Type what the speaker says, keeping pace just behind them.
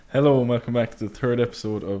Hello and welcome back to the third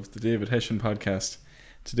episode of the David Hessian podcast.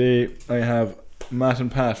 Today I have Matt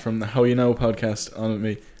and Pat from the Howyanow podcast on with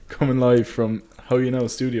me, coming live from Howyanow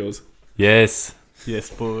Studios. Yes,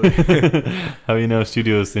 boy. Howyanow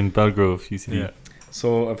Studios in Belgrove, UCD. Yeah.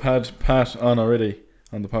 So I've had Pat on already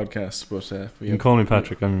on the podcast, but you can call me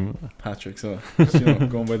Patrick. I'm Patrick, so just,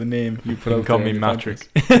 going by the name you put out. You can call there me on your Matrick.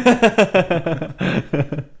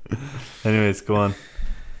 Anyways, go on.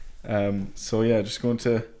 So yeah, just going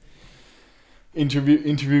to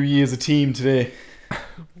interview you as a team today.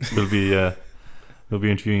 We'll be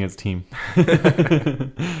interviewing as a team.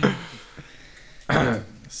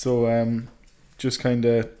 So just kind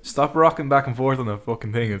of Stop rocking back and forth on that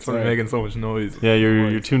fucking thing. It's Sorry. making so much noise. Yeah,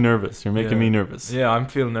 you're too nervous. You're making Yeah. me nervous. Yeah, I'm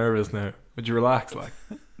feeling nervous now. Would you relax? Like,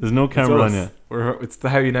 There's no camera on it's you. us. It's the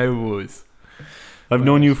Howyanow boys. I've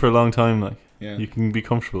known you for a long time. Like yeah, you can be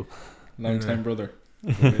comfortable. long time brother.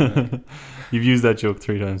 You've used that joke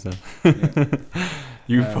 3 times now. Yeah.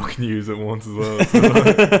 You fucking use it once as well. So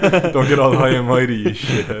don't get all high and mighty, you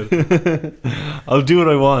shithead. I'll do what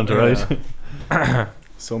I want, alright? Yeah.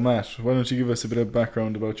 So Matt, why don't you give us a bit of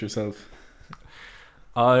background about yourself?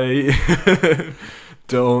 I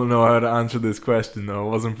don't know how to answer this question though. I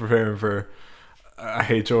wasn't preparing for a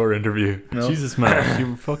HR interview. No? Jesus, man, you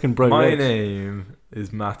were fucking bright. My lights. name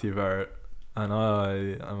is Matthew Barrett, and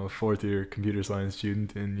I am a 4th year computer science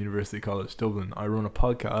student in University College Dublin. I run a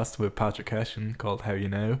podcast with Patrick Hessian called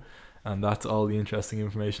Howyanow, and that's all the interesting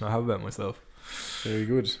information I have about myself. Very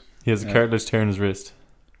good. He has a cartilage tear in his wrist.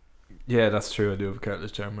 Yeah, that's true. I do have a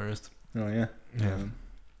cartilage tear in my wrist. Oh yeah. Yeah.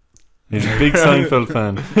 He's a big Seinfeld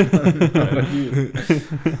fan.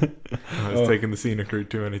 I was taking the scenic route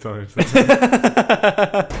too many times. Do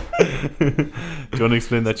you want to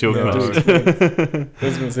explain that joke? No. Matt? I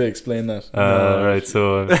was going to say explain that. Right,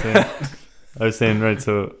 so I was saying, right,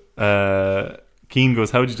 so Keane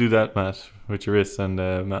goes, how'd you do that, Matt, with your wrist? And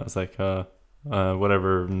Matt was like,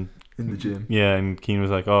 whatever. And, In the gym. yeah, and Keane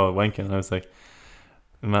was like, oh, wanking. And I was like,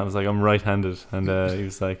 and Matt was like, I'm right-handed. And he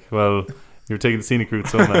was like, well, you're taking the scenic route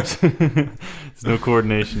so much. There's no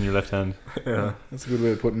coordination in your left hand. Yeah. That's a good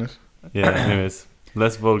way of putting it. Yeah, anyways,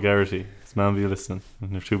 less vulgarity. This man be listening.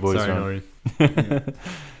 And there's 2 boys Sorry, around. Nori.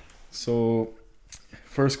 So,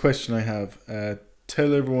 first question I have: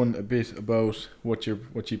 tell everyone a bit about what you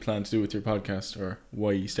plan to do with your podcast or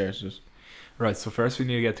why you started it. Right, so first we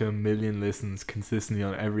need to get to 1 million listens consistently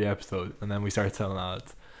on every episode, and then we start selling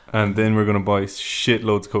ads. And then we're going to buy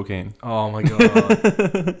shitloads of cocaine. Oh my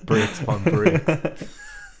god. Bricks upon bricks.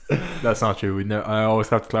 That's not true. I always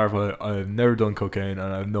have to clarify, I've never done cocaine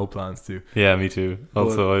and I have no plans to. Yeah, me too.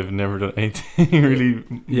 Also, I've never done anything really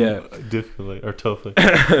Yeah. difficult or tough. Like.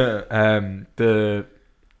 I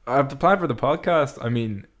have the plan for the podcast. I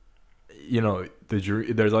mean,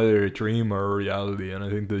 there's either a dream or a reality, and I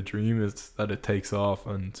think the dream is that it takes off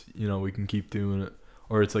and, we can keep doing it,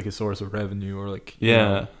 or it's like a source of revenue, or like,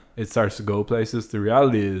 it starts to go places. The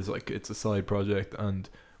reality is like it's a side project and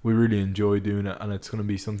we really enjoy doing it, and it's going to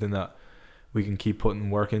be something that we can keep putting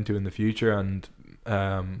work into in the future, and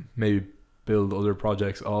maybe build other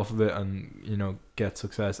projects off of it and get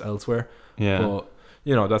success elsewhere. Yeah, but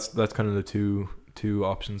that's kind of the two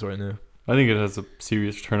options right now. I think it has a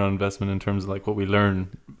serious return on investment in terms of like what we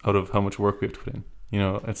learn out of how much work we have to put in.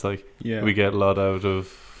 It's like we get a lot out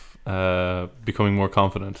of becoming more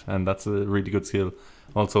confident, and that's a really good skill.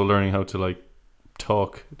 Also learning how to like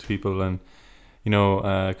talk to people and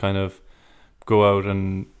kind of go out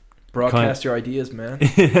and broadcast your ideas, man.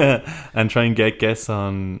 Yeah, and try and get guests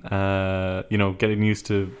on. Getting used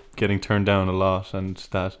to getting turned down a lot, and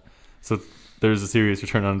that. So there's a serious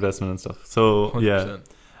return on investment and stuff. So 100%. yeah,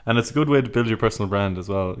 and it's a good way to build your personal brand as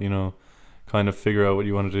well. Kind of figure out what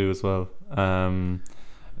you want to do as well.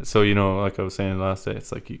 So like I was saying last day,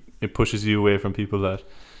 it's like it pushes you away from people that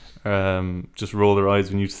just roll their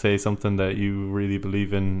eyes when you say something that you really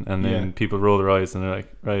believe in, and then people roll their eyes and they're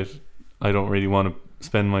like, right, I don't really want to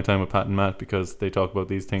spend my time with Pat and Matt because they talk about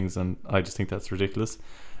these things and I just think that's ridiculous.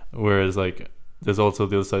 Whereas like there's also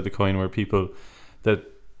the other side of the coin where people that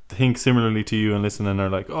think similarly to you and listen and are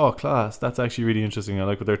like, oh class, that's actually really interesting, I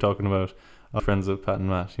like what they're talking about. I'm friends with Pat and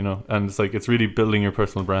Matt, and it's like it's really building your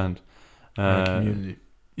personal brand. Community.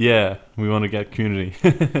 Yeah, we want to get community.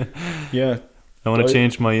 Yeah, I want to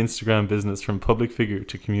change my Instagram business from public figure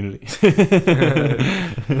to community.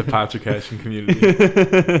 The Patrick Hessian community.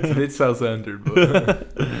 It's a bit self-centered,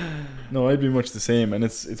 but no, I'd be much the same, and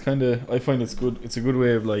it's kind of, I find it's good. It's a good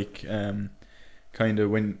way of like kind of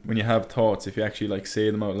when you have thoughts, if you actually like say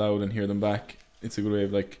them out loud and hear them back, it's a good way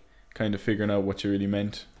of like kind of figuring out what you really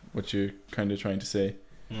meant, what you're kind of trying to say.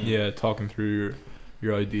 yeah, talking through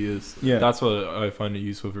your ideas. Yeah. That's what I find it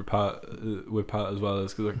useful for Pat as well,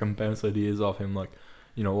 is because I can bounce ideas off him, like,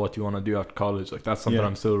 you know, what do you want to do after college? Like, that's something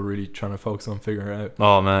I'm still really trying to focus on figuring out.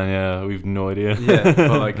 Oh man, yeah, we've no idea. Yeah,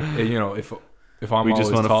 but like, you know, if I'm we always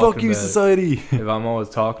just want to talking fuck you, about society. if I'm always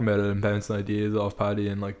talking about it and bouncing ideas off Paddy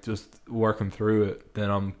and like just working through it, then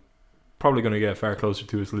I'm probably going to get far closer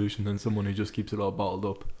to a solution than someone who just keeps it all bottled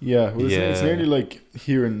up. Yeah, well, it's nearly like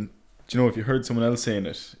hearing, do you know, if you heard someone else saying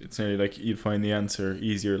it, it's nearly like you'd find the answer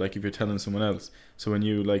easier, like if you're telling someone else. So when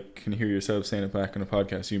you like can hear yourself saying it back on a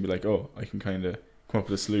podcast, you'd be like, oh, I can kind of come up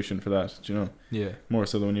with a solution for that, do you know? Yeah. More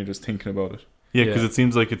so than when you're just thinking about it. Yeah, because it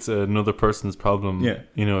seems like it's another person's problem. Yeah.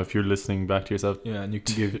 You know, if you're listening back to yourself. Yeah, and you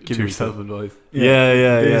can give yourself advice.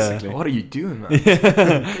 Yeah. Basically. What are you doing, man?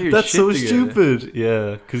 Yeah. That's so stupid.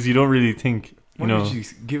 Yeah, because you don't really think, you know. Why did you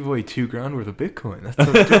give away $2,000 worth of Bitcoin? That's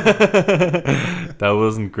so stupid. That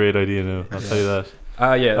wasn't a great idea, no. I'll tell you that.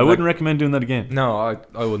 Yeah, I wouldn't recommend doing that again. No,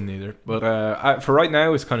 I wouldn't either. But for right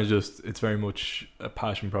now, it's kind of just, it's very much a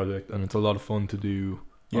passion project, and it's a lot of fun to do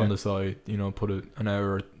on the side. You know, put an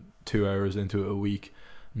hour or 2 hours into it a week,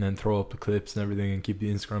 and then throw up the clips and everything, and keep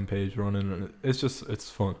the Instagram page running. And it's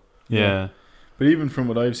fun. Yeah. But even from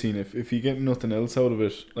what I've seen, if you get nothing else out of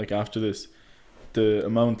it, like after this, the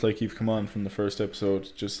amount like you've come on from the first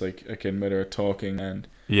episode, just like again better at talking and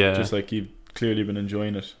just like you've clearly been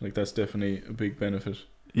enjoying it, like that's definitely a big benefit.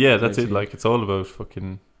 Yeah, that's it. Like it's all about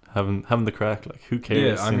fucking having the crack. Like who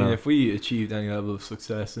cares? Yeah, I mean, if we achieved any level of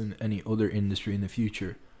success in any other industry in the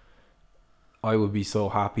future, I would be so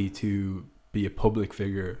happy to be a public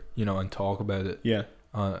figure, you know, and talk about it. Yeah.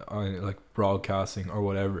 On like broadcasting or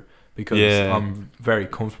whatever, because I'm very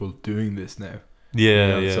comfortable doing this now. Yeah, you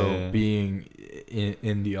know? yeah. So being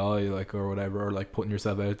in the eye, like, or whatever, or like putting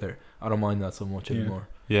yourself out there, I don't mind that so much anymore.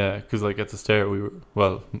 Yeah, because like at the start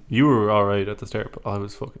you were all right at the start, but I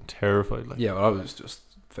was fucking terrified. Like, yeah, well, I was just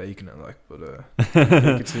faking it, like, but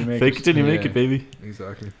fake it till you make it, baby.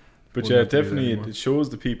 Exactly. But yeah, definitely it shows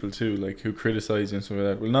the people too, like who criticize you and stuff like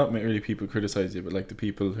that. Well, not really people criticize you, but like the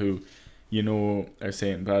people who, you know, are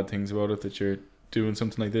saying bad things about it, that you're doing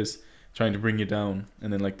something like this, trying to bring you down,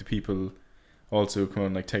 and then like the people also come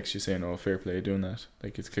and like text you saying, "Oh, fair play, doing that."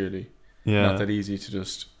 Like it's clearly not that easy to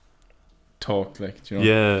just talk, like, do you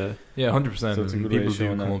know? Yeah, 100%. So it's a good way people of do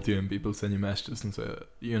showing come that. up to you and people send you messages and say,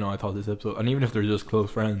 you know, I thought this episode, and even if they're just close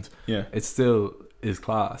friends, Yeah. it still is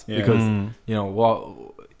class, Yeah. because you know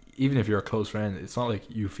what, even if you're a close friend, it's not like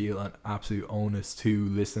you feel an absolute onus to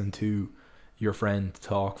listen to your friend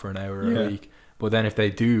talk for an hour a week. But then if they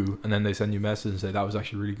do, and then they send you a message and say that was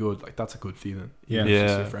actually really good, like that's a good feeling. Yeah. Even if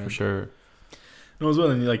it's just your friend. For sure. No, as well,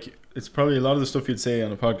 and like it's probably a lot of the stuff you'd say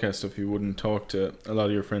on a podcast stuff you wouldn't talk to a lot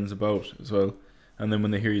of your friends about as well. And then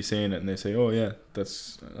when they hear you saying it and they say, "Oh yeah,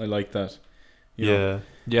 I like that," you know,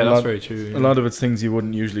 that's very true. Yeah. A lot of it's things you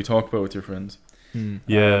wouldn't usually talk about with your friends.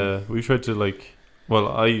 We've tried to like. Well,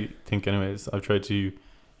 I think anyways, I've tried to, you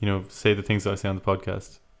know, say the things that I say on the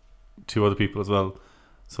podcast to other people as well.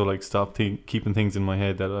 So like stop keeping things in my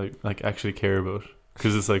head that I like actually care about.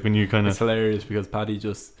 Because it's like when you kind of... It's hilarious because Paddy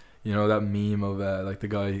just, you know, that meme of like the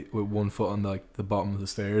guy with one foot on like the bottom of the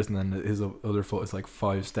stairs and then his other foot is like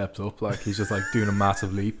 5 steps up. Like he's just like doing a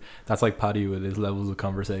massive leap. That's like Paddy with his levels of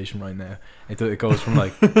conversation right now. It goes from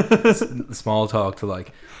like small talk to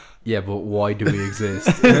like... Yeah, but why do we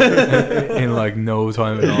exist? In like no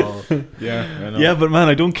time at all. Yeah, I know. Yeah, but man,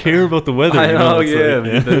 I don't care about the weather. I know,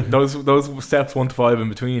 like, those steps 1 to 5 in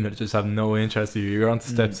between just have no interest in you. You're on to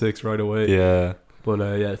step 6 right away. Yeah. But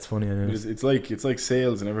it's funny. It's like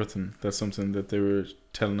sales and everything. That's something that they were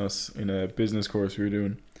telling us in a business course we were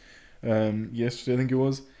doing yesterday, I think it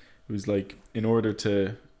was. It was like, in order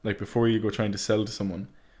to, like, before you go trying to sell to someone,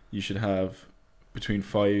 you should have between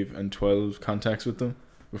 5 and 12 contacts with them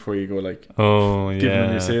before you go like giving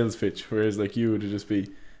them your sales pitch. Whereas like you would just be,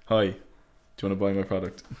 "Hi, do you want to buy my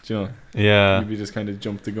product?" Do you know? Yeah. You'd be just kind of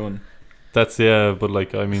jump the gun. That's but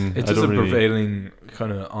like I mean, it's I just don't a really... prevailing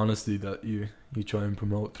kind of honesty that you try and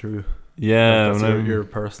promote through. Yeah, like that's your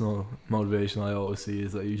personal motivation. I always see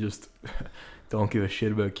is that you just don't give a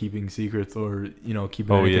shit about keeping secrets or, you know,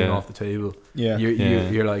 keeping anything off the table. Yeah,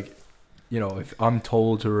 you're like, you know, if I'm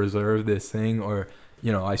told to reserve this thing, or,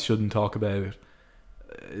 you know, I shouldn't talk about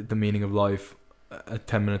the meaning of life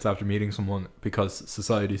 10 minutes after meeting someone because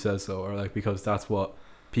society says so, or like because that's what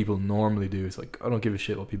people normally do. It's like, I don't give a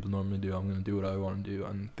shit what people normally do. I'm going to do what I want to do,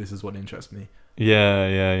 and this is what interests me.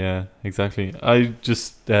 Yeah, exactly. I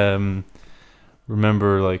just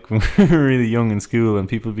remember like when we were really young in school and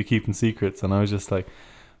people would be keeping secrets, and I was just like,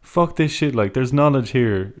 fuck this shit, like there's knowledge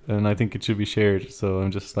here and I think it should be shared. So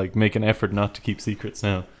I'm just like making an effort not to keep secrets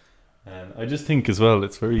now. And I just think as well,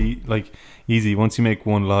 it's very like easy once you make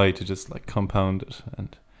one lie to just like compound it,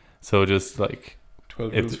 and so just like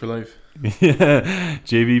 12 rules for life. yeah,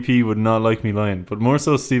 JVP would not like me lying, but more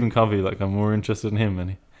so Stephen Covey. Like I'm more interested in him,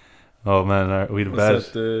 and oh man, we'd have bad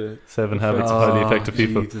 7 habits of highly effective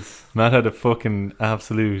people. Jesus. Matt had a fucking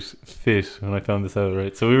absolute fit when I found this out,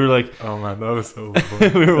 right? So we were like, Oh man, that was so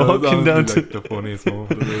funny. we were That was walking down honestly, to. like, the funniest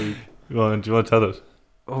moment of the week. Well, do you want to tell it?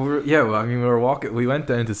 Oh, well, I mean, we were walking. We went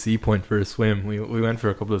down to Sea Point for a swim. We went for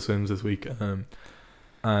a couple of swims this week,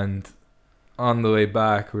 and on the way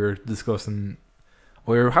back, we were discussing.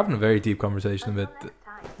 We were having a very deep conversation about.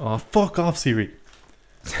 Oh, fuck off, Siri.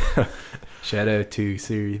 Shout out to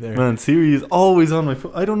Siri there. Man, Siri is always on my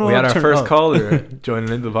phone. I don't know. We how had to our turn first it on. caller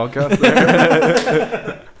joining into the podcast.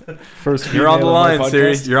 There. First You're on the female my line,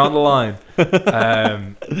 Siri. podcast. You're on the line.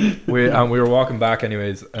 We were walking back,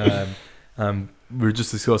 anyways. We were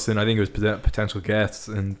just discussing. I think it was potential guests,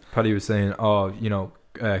 and Paddy was saying, "Oh, you know,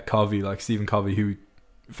 Covey, like Stephen Covey, who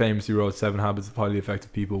famously wrote 7 Habits of Highly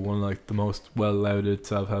Effective People, one of like the most well-lauded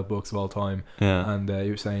self-help books of all time." Yeah. And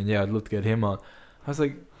he was saying, "Yeah, I'd love to get him on." I was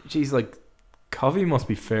like, "Geez, like Covey must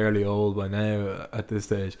be fairly old by now at this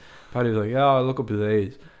stage." Paddy was like, "Yeah, I'll look up his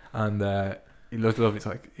age," and he looked it up. He's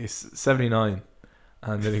like, "He's 79,"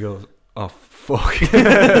 and then he goes, "Oh fuck!"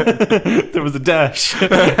 There was a dash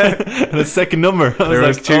and a second number. I There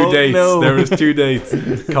was like, 2 oh, dates. no. There was 2 dates.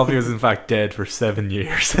 Covey was in fact dead for 7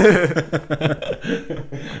 years. I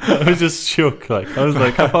was just shook. Like I was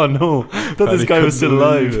like, oh no, I thought this Paddy guy was still couldn't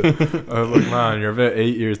alive. believe it. I was like, man, you're about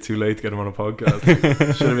 8 years too late to get him on a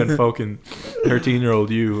podcast. Should have been fucking 13-year-old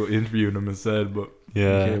you interviewing him instead. But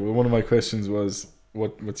Yeah. Okay, well, one of my questions was,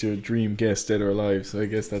 what's your dream guest, dead or alive? So I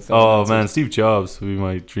guess that's. Oh man, Steve Jobs would be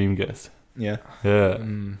my dream guest. Yeah. Yeah.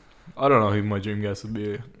 I don't know who my dream guest would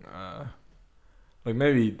be. Like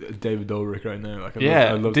maybe David Dobrik right now. Like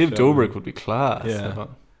Yeah, I'd love Dave to chat with Dobrik him. would be class. Yeah. I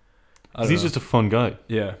thought. I 'Cause don't he's know. just a fun guy.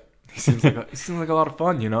 Yeah. He seems like a lot of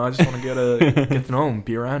fun, you know. I just want to get to know him,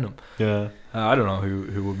 be around him. Yeah. I don't know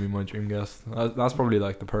who would be my dream guest. That's probably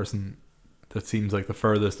like the person that seems like the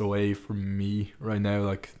furthest away from me right now.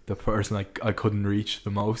 Like the person I couldn't reach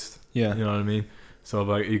the most. Yeah. You know what I mean? So if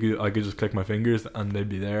I could just click my fingers and they'd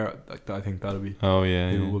be there. Like I think that'd be Oh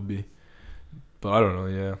yeah. who it yeah. would be. But I don't know.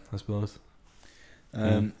 Yeah, I suppose.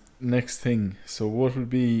 Next thing. So, what would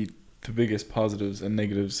be the biggest positives and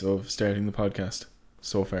negatives of starting the podcast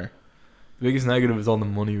so far? The biggest negative is all the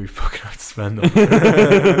money we fucking have to spend on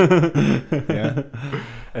it. Yeah.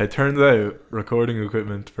 It turns out recording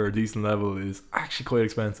equipment for a decent level is actually quite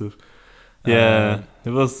expensive. Yeah.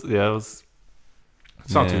 It was. Yeah. It was.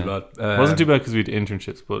 It's not Yeah. too bad. It wasn't too bad because we had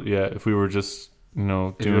internships, but yeah, if we were just If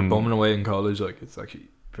you're doing bumming away in college, like it's actually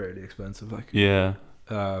fairly expensive. Like yeah.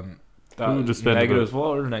 that We would just spend negatives.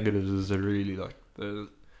 What are negatives? Is there really like the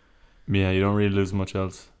Yeah, you don't really lose much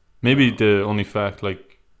else. Maybe the only fact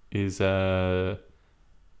like is having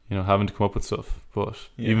to come up with stuff, but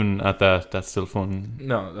Yeah. even at that, that's still fun.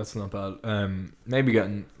 No, that's not bad. Maybe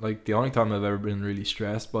getting like the only time I've ever been really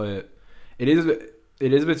stressed by it. It is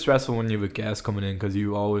a bit stressful when you have a guest coming in because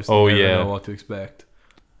you always never know what to expect.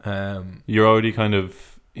 You're already kind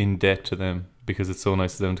of in debt to them because it's so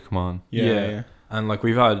nice of them to come on. Yeah. And like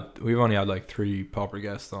we've only had like 3 proper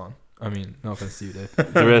guests on. I mean, no offense to you, Dave.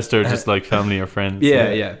 The rest are just like family or friends.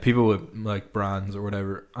 Yeah, people with like brands or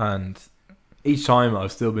whatever. And each time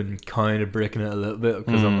I've still been kind of breaking it a little bit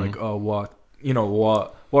because I'm like, oh, what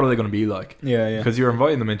are they going to be like? Yeah. Because you're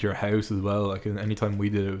inviting them into your house as well. Like anytime we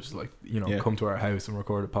did it, was like, Yeah. come to our house and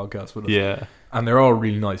record a podcast with us. Yeah. And they're all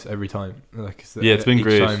really nice every time. Like It's been each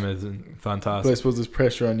great. time is But fantastic. I suppose there's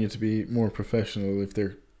pressure on you to be more professional if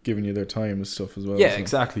they're giving you their time and stuff as well. Yeah, so.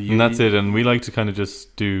 exactly. And that's it. And we like to kind of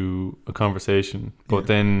just do a conversation. But Yeah.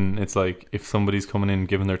 then it's like if somebody's coming in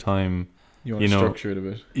giving their time, You want to structure it a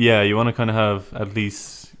bit. yeah, you want to kind of have at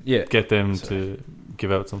least Yeah. get them So- to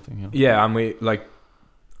give out something. Yeah, and we like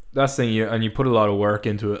that's the thing, you put a lot of work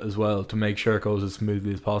into it as well to make sure it goes as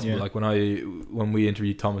smoothly as possible. Yeah. Like when we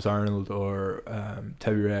interviewed Thomas Arnold or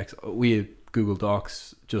Tebby Rex, we had Google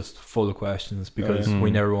Docs just full of questions because yeah.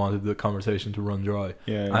 we never wanted the conversation to run dry.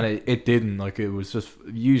 Yeah. And it didn't. Like it was just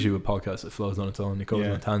usually with podcasts it flows on its own, it goes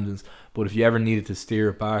Yeah. on tangents. But if you ever needed to steer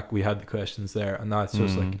it back, we had the questions there, and that's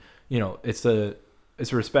just like it's a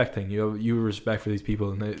respect thing. You have respect for these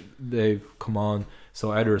people, and they've come on.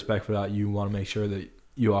 So out of respect for that, you want to make sure that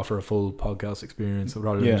you offer a full podcast experience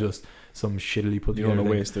rather Yeah. than just some shittily put you don't together want to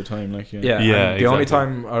thing. waste their time. Like Yeah, Yeah, and the only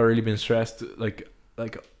exactly. time I've really been stressed, like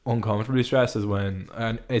uncomfortably stressed, is when,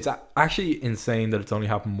 and it's actually insane that it's only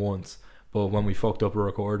happened once. But when we fucked up a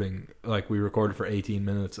recording, like we recorded for 18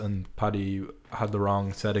 minutes, and Paddy had the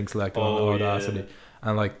wrong setting selected on Audacity,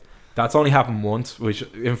 and like that's only happened once, which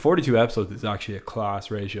in 42 episodes is actually a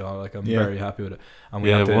class ratio. Like I'm very happy with it. And we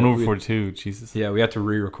had to, 1/42. Jesus. Yeah, we had to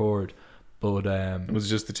re-record, but it was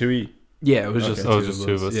just the 2E. Yeah, it was just just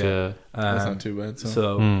two of us. Yeah, that's not too bad.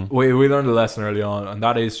 So we learned a lesson early on, and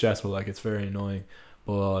that is stressful. Like it's very annoying,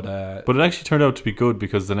 but it actually turned out to be good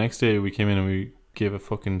because the next day we came in and we gave a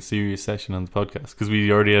fucking serious session on the podcast because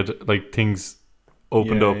we already had like things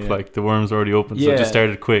opened up, like the worms already opened, so it just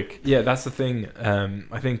started quick. Yeah, that's the thing.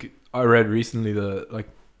 I think I read recently that like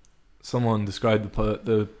someone described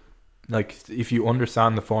the like if you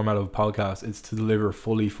understand the format of a podcast, it's to deliver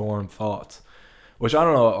fully formed thoughts. Which I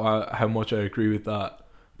don't know how much I agree with that,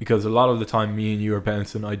 because a lot of the time me and you are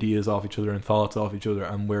bouncing ideas off each other and thoughts off each other,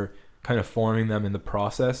 and we're kind of forming them in the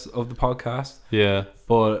process of the podcast. Yeah.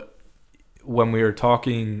 But when we were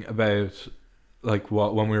talking about like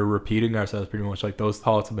when we were repeating ourselves, pretty much like those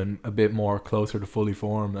thoughts have been a bit more closer to fully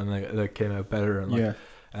formed, and they came out better and like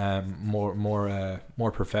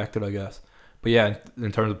more perfected, I guess. But yeah,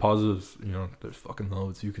 in terms of positives, you know, there's fucking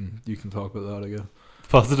loads. You can talk about that, I guess.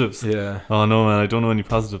 Positives? Yeah. Oh no, man, I don't know any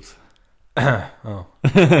positives. Oh.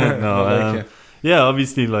 No. Yeah,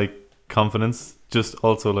 obviously, like confidence. Just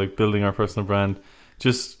also like building our personal brand.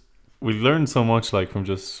 Just we learned so much, like from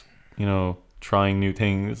just trying new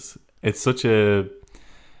things. It's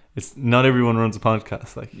not everyone runs a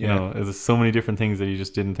podcast. Like you know, there's so many different things that you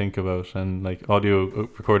just didn't think about, and like audio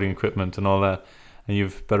recording equipment and all that, and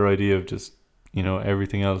you've a better idea of just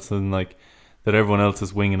everything else, and like that everyone else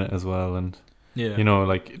is winging it as well, and. Yeah,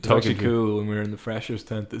 like it's actually cool when we were in the freshers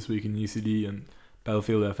tent this week in UCD and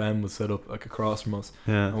Belfield FM was set up like across from us.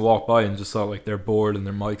 Yeah, and I walked by and just saw like their board and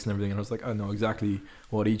their mics and everything, and I was like, I know exactly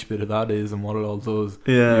what each bit of that is and what it all does.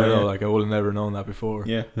 Like I would have never known that before.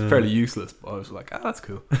 Yeah, it's fairly useless, but I was like, that's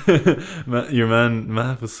cool. Your man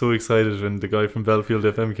Matt was so excited when the guy from Belfield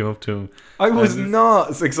FM came up to him. I was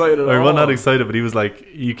not excited at all. Well, not excited, but he was like,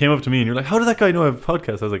 you came up to me and you're like, how did that guy know I have a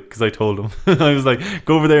podcast? I was like, because I told him. I was like,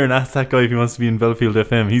 go over there and ask that guy if he wants to be in Belfield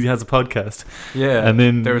FM. He has a podcast. Yeah, and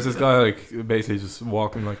then there was this guy like basically just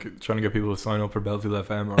walking, like trying to get people to sign up for Belfield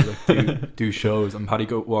FM or like do shows, and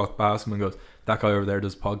Paddy walked past him and goes, that guy over there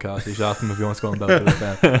does podcasts. You should ask him if he wants to go on Belfield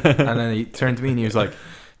FM. And then he turned to me and he was like,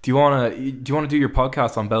 do you want to do your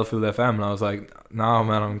podcast on Belfield FM? And I was like, no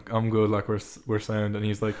man, I'm good, like we're sound. And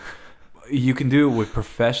he's like, you can do it with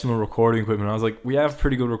professional recording equipment. And I was like, we have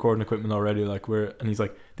pretty good recording equipment already, like and he's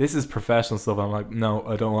like, this is professional stuff. I'm like, no,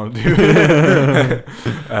 I don't want to do it.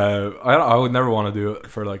 I would never want to do it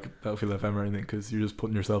for like Belfield FM or anything, because you're just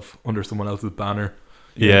putting yourself under someone else's banner.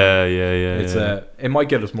 Yeah. It's it might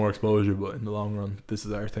get us more exposure, but in the long run, this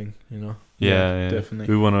is our thing, Yeah,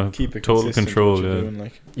 definitely. We want to keep it total control.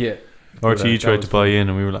 RTE tried to buy in,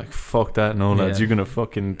 and we were like, "Fuck that, no lads! You're gonna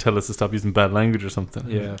fucking tell us to stop using bad language or something."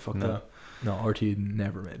 Yeah, fuck that. No, RTE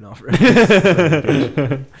never made an offer.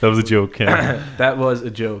 That was a joke. Yeah, that was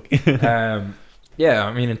a joke. Yeah,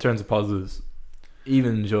 I mean, in terms of positives,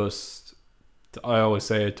 even just I always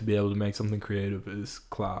say it, to be able to make something creative is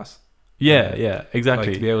class. Yeah, exactly.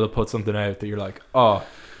 Like to be able to put something out that you're like, oh,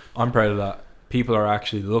 I'm proud of that. People are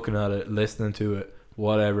actually looking at it, listening to it,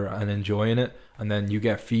 whatever, and enjoying it, and then you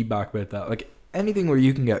get feedback about that. Like anything where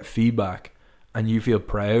you can get feedback and you feel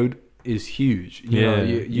proud is huge. You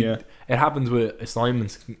know, it happens with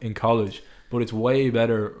assignments in college, but it's way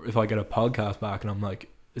better if I get a podcast back and I'm like,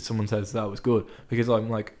 if someone says that was good, because I'm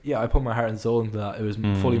like, I put my heart and soul into that. It was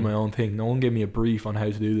fully my own thing. No one gave me a brief on how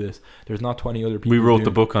to do this. There's not 20 other people. We wrote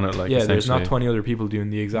the book on it, like there's not 20 other people doing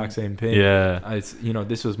the exact same thing. It's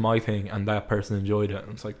this was my thing, and that person enjoyed it.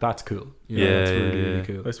 And it's like, that's cool. It's really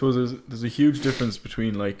cool. I suppose there's a huge difference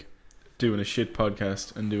between like doing a shit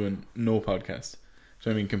podcast and doing no podcast. Do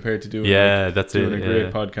you know what I mean? Compared to doing a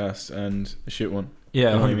great podcast and a shit one.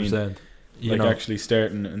 Yeah, 100%. I mean? Actually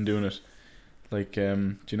starting and doing it. Like,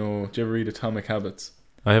 do you ever read Atomic Habits?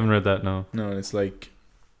 I haven't read that, no. No, it's like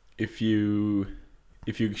if you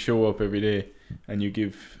show up every day and you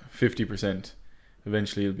give 50%,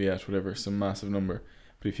 eventually you'll be at whatever, some massive number.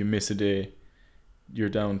 But if you miss a day, you're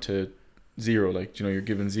down to 0. Like, you're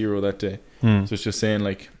given 0 that day. So it's just saying,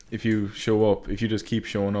 like, if you show up, if you just keep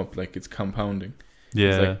showing up, like, it's compounding. Yeah.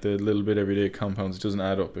 It's like the little bit every day compounds. It doesn't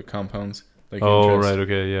add up. It compounds. Like interest. Right,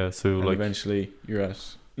 okay, yeah. So, and like, eventually you're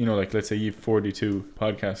at, like, let's say you've 42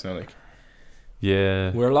 podcasts now, like.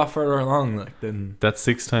 Yeah. We're a lot further along, like, than. That's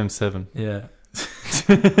 6 times 7. Yeah.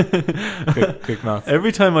 quick math.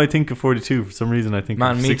 Every time I think of 42, for some reason I think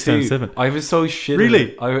of 6 times 7. I was so shit.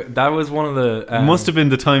 Really? That was one of the. It must have been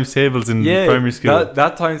the times tables in primary school.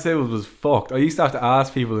 That times table was fucked. I used to have to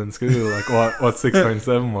ask people in school, like, what 6 times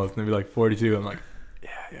 7 was, and they'd be like 42. I'm like,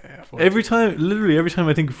 yeah. every time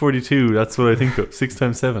I think of 42, that's what I think of. 6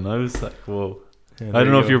 times 7. I was like, whoa. Yeah, I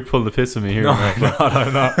don't know if you're pulling the piss with me here. No, or not,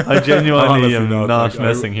 I'm not. I genuinely am Honestly not like,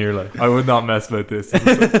 messing here. Like, I would not mess with this.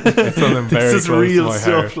 It's something very this is close real to my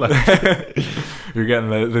stuff. heart. Like, You're getting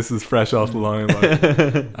this is fresh off the line. Like,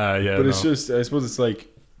 yeah, But it's just, I suppose it's like,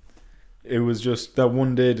 it was just that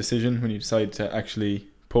one day decision when you decide to actually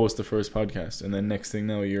post the first podcast, and then next thing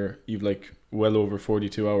now you've like well over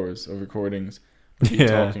 42 hours of recordings of you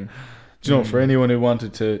talking. Do you know, for anyone who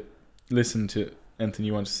wanted to listen to anything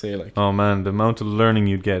you want to say, like, oh man, the amount of learning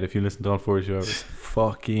you'd get if you listened to all 42 hours.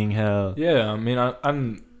 Fucking hell. Yeah, I mean,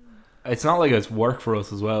 I'm. It's not like it's work for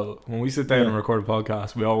us as well. When we sit down and record a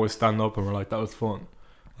podcast, we always stand up and we're like, "That was fun."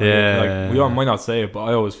 Like we all might not say it, but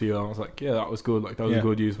I always feel I was like, "Yeah, that was good." Like that was a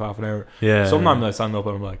good use of half an hour. Yeah. Sometimes I stand up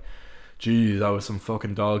and I'm like, "Geez, that was some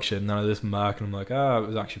fucking dog shit." And then I listen back and I'm like, it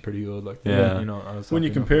was actually pretty good. Like, Yeah. you know. I was when you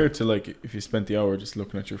happy compare enough. it to like if you spent the hour just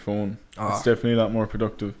looking at your phone, it's definitely a lot more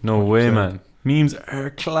productive. No way, 100%. man. Memes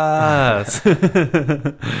are class.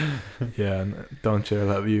 Yeah, and don't share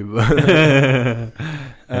that view.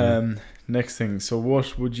 Next thing. So,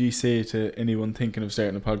 what would you say to anyone thinking of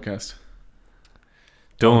starting a podcast?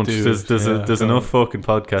 Don't. do There's don't. enough fucking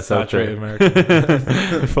podcasts out Saturated there.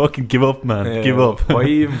 American. Fucking give up, man. Yeah, Give up. Why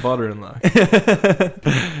even bothering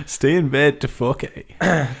that? Stay in bed to fuck it.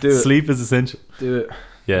 Do it. Sleep is essential. Do it.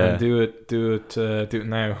 Yeah. And do it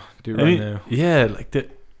now. Do it right now. Yeah,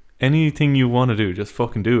 like anything you want to do, just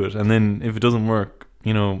fucking do it. And then if it doesn't work,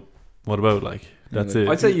 you know, what about like that's it.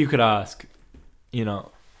 I'd say you could ask,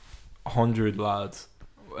 100 lads,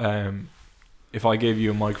 if I gave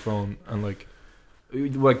you a microphone and like,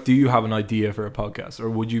 do you have an idea for a podcast, or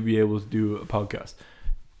would you be able to do a podcast?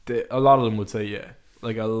 A lot of them would say yeah,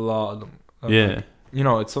 like a lot of them. Yeah.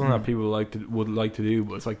 Like, it's something that people would like to do,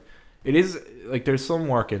 but it's like it is like there's some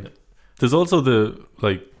work in it. There's also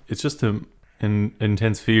it's just an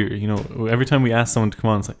intense fear. Every time we ask someone to come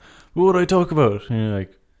on, it's like, what would I talk about? And you're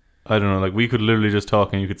like, I don't know. Like we could literally just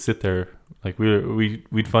talk, and you could sit there. Like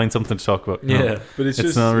we'd find something to talk about. Yeah, but it's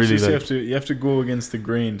just not really you have to go against the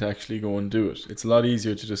grain to actually go and do it. It's a lot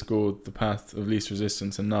easier to just go the path of least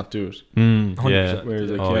resistance and not do it. 100%. Whereas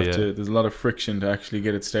like you have to, there's a lot of friction to actually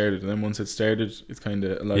get it started, and then once it's started, it's kind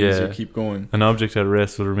of a lot easier to keep going. An object at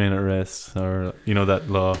rest will remain at rest, or that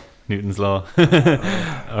law, Newton's law. Physics,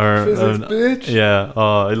 bitch. Yeah.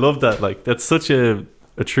 Oh, I love that. Like that's such a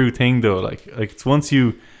true thing though. Like it's once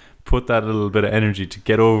you put that little bit of energy to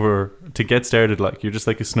get started, like you're just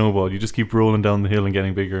like a snowball. You just keep rolling down the hill and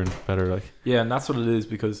getting bigger and better. Like yeah, and that's what it is,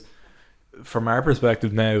 because from our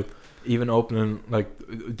perspective now, even opening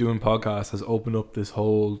doing podcasts has opened up this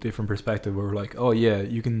whole different perspective where we're like, oh yeah,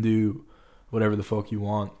 you can do whatever the fuck you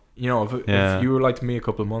want. If you were like to me a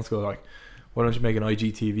couple of months ago, like, why don't you make an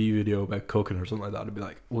IGTV video about cooking or something like that? I'd be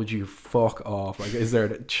like, would you fuck off? Like, is there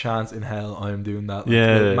a chance in hell I am doing that? Like,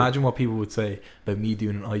 imagine what people would say about me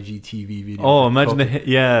doing an IGTV video. Oh, imagine it'd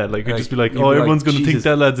just be like, oh, everyone's going to think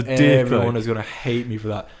that lad's a dick. Everyone is going to hate me for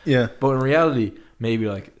that. Yeah. But in reality, maybe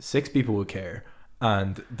like 6 people would care.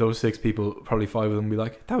 And those 6 people, probably 5 of them would be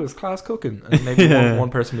like, that was class cooking. And maybe one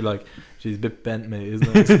person would be like, she's a bit bent, mate,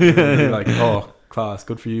 isn't it? And be like, oh, class,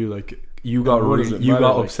 good for you. Like, you got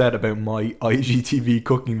upset about my IGTV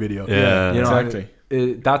cooking video. Yeah, exactly.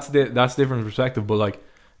 That's different perspective. But like,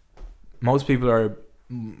 most people are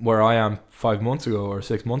where I am 5 months ago or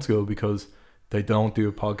 6 months ago because they don't do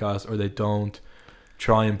a podcast, or they don't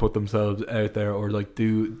try and put themselves out there, or like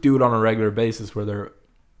do it on a regular basis where they're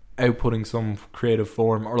outputting some creative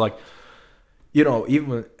form, or like, even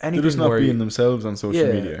with anything, they're just not being themselves on social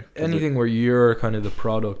media. Anything where you're kind of the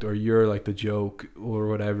product, or you're like the joke or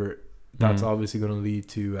whatever, that's obviously going to lead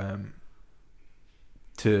to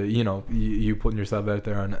you putting yourself out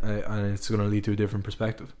there, and it's going to lead to a different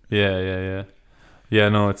perspective. Yeah.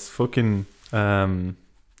 No, it's fucking. You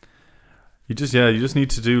just need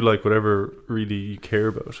to do like whatever really you care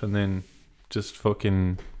about, and then just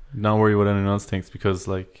fucking not worry what anyone else thinks, because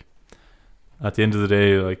like at the end of the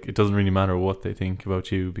day, like it doesn't really matter what they think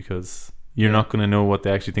about you, because you're not going to know what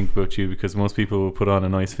they actually think about you, because most people will put on a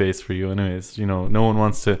nice face for you anyways. No one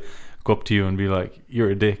wants to go up to you and be like, you're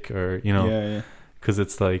a dick, or because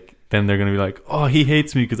it's like then they're going to be like, oh, he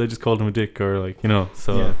hates me because I just called him a dick, or like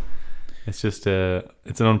so it's just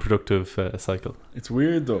it's an unproductive cycle. It's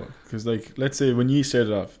weird though, because like, let's say when you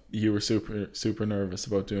started off, you were super nervous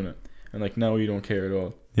about doing it, and like now you don't care at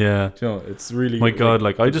all. Yeah, it's really, my God,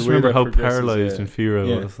 like I just remember how paralyzed in fear I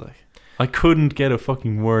was. Like I couldn't get a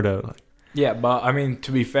fucking word out. Like, yeah, but I mean,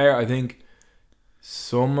 to be fair, I think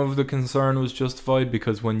some of the concern was justified,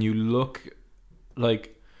 because when you look,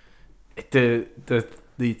 like, the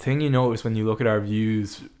the thing you notice when you look at our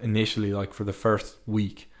views initially, like for the first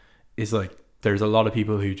week, is like there's a lot of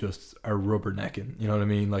people who just are rubbernecking. You know what I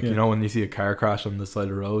mean? Like, you know, when you see a car crash on the side of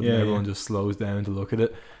the road and everyone just slows down to look at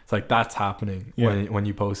it, it's like that's happening when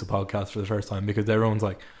you post a podcast for the first time, because everyone's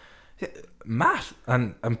like, Matt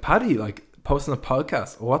and Paddy, like, posting a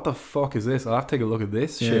podcast, what the fuck is this? I'll have to take a look at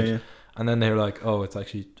this shit. And then they're like, oh, it's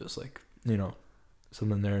actually just like, you know,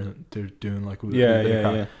 something they're doing like with like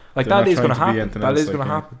they're that is going to happen. That is like, going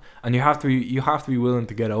to happen, and you have to be willing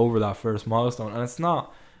to get over that first milestone. And it's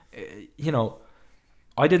not, you know,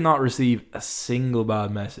 I did not receive a single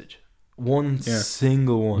bad message,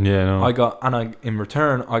 single one. In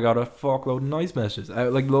return I got a fuckload of nice messages,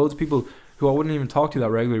 like loads of people who I wouldn't even talk to that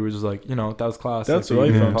regularly were just like, you know, that was class. That's what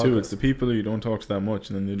I found too. It's the people who you don't talk to that much,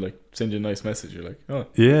 and then they like send you a nice message. You're like, oh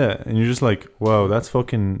yeah, and you're just like, wow, that's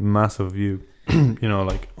fucking massive view. You know,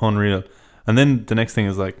 like unreal. And then the next thing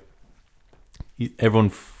is like, everyone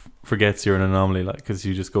forgets you're an anomaly, like, because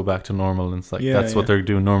you just go back to normal, and it's like that's what they're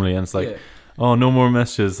doing normally, and it's like, oh, no more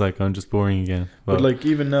messages, like I'm just boring again. But like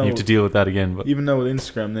even now you have to deal with that again. But even now with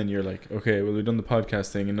Instagram, then you're like, okay, well, we've done the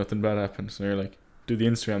podcast thing and nothing bad happens, and you're like, do the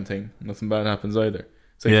Instagram thing, nothing bad happens either.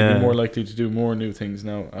 So you're more likely to do more new things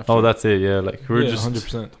now after. Oh, that's it. Yeah, like we're just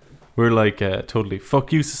 100%. We're like totally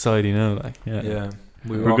fuck you society now. Like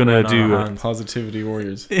we're gonna do positivity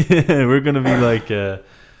warriors. We're gonna be like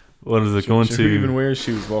what is it going to? Who even wears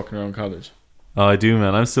shoes walking around college? Oh, I do,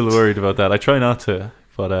 man. I'm still worried about that. I try not to,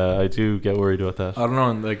 but I do get worried about that. I don't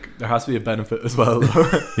know. Like there has to be a benefit as well.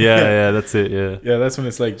 yeah, that's it. Yeah, that's when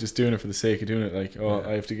it's like just doing it for the sake of doing it. Like, oh,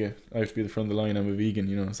 I have to be the front of the line. I'm a vegan.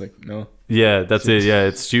 You know, it's like no. Yeah, that's it. Yeah,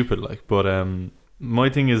 it's stupid. Like, but my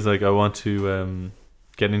thing is like I want to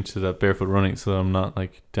get into that barefoot running so that I'm not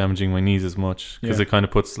like damaging my knees as much, because it kind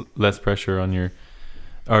of puts less pressure on your,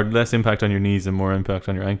 or less impact on your knees and more impact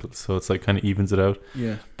on your ankles. So it's like kind of evens it out.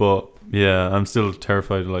 Yeah. But yeah, I'm still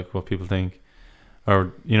terrified of like what people think.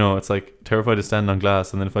 Or, you know, it's like terrified to stand on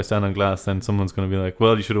glass, and then if I stand on glass, then someone's going to be like,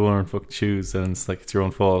 well, you should have worn fucking shoes, and it's like it's your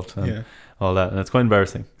own fault and all that, and it's quite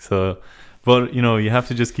embarrassing. So, but you know, you have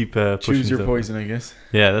to just keep pushing. Choose your poison, I guess.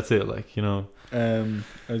 Yeah, that's it. Like, you know, I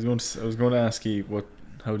was going to ask you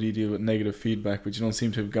how do you deal with negative feedback, but you don't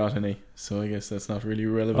seem to have got any, so I guess that's not really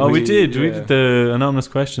relevant. Oh, we did the anonymous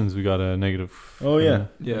questions. We got a negative. Oh yeah,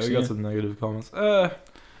 we got some negative comments.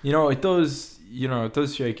 You know, it does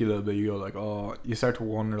shake you a little bit. You go like, oh, you start to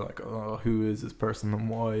wonder like, oh, who is this person and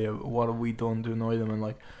why? What have we done to annoy them? And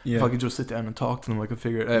like, if I could just sit down and talk to them, I could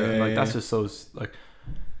figure it out. And like that's just so like.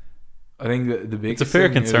 I think the biggest it's a fair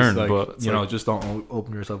thing concern, is like, but you know, just don't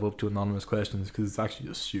open yourself up to anonymous questions, because it's actually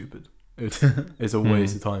just stupid. It's a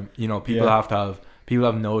waste of time. You know, people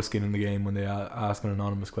have no skin in the game when they ask an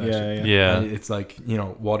anonymous question. Yeah. And it's like, you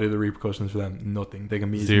know, what are the repercussions for them? Nothing. They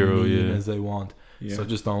can be zero, as mean as they want. So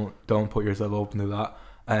just don't put yourself open to that.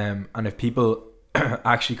 And if people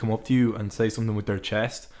actually come up to you and say something with their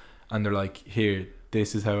chest, and they're like, here,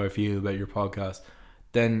 this is how I feel about your podcast,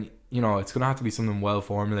 then, you know, it's gonna have to be something well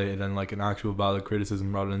formulated and like an actual valid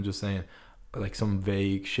criticism, rather than just saying like some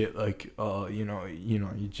vague shit like, oh, you know,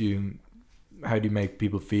 how do you make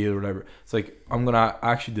people feel or whatever. It's like, I'm gonna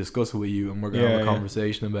actually discuss it with you, and we're gonna have a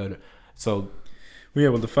conversation about it. So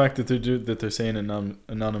well, the fact that they're saying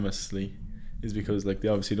anonymously is because like they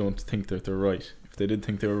obviously don't think that they're right. If they did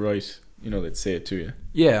think they were right, you know, they'd say it to you.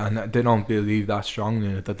 Yeah, and they don't believe that strongly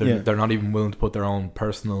in it, that they're not even willing to put their own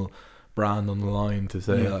personal brand on the line to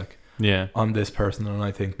say like, I'm this person and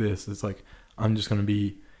I think this. It's like, I'm just gonna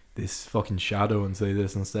be this fucking shadow and say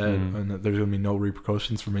this instead, and there's gonna be no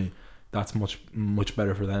repercussions for me. That's much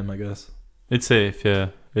better for them, I guess. It's safe, yeah,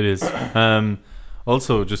 it is.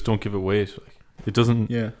 Also, just don't give it weight. Like, it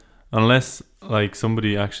doesn't. Yeah. Unless like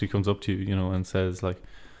somebody actually comes up to you, you know, and says like,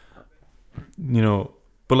 you know,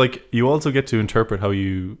 but like you also get to interpret how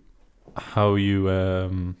you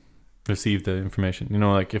receive the information. You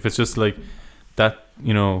know, like if it's just like that,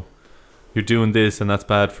 you know, you're doing this and that's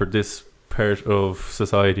bad for this part of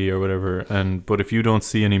society or whatever, but if you don't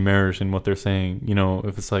see any merit in what they're saying, you know,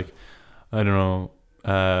 if it's like, I don't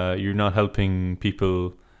know, you're not helping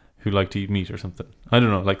people who like to eat meat or something, I don't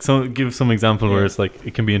know, like, so give some example where it's like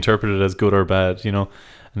it can be interpreted as good or bad, you know,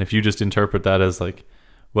 and if you just interpret that as like,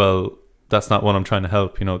 well, that's not what I'm trying to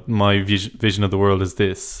help, you know, my vision of the world is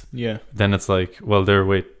this, then it's like, well,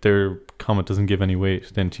 their comment doesn't give any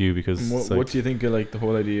weight then to you, because what do you think of like the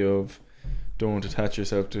whole idea of don't attach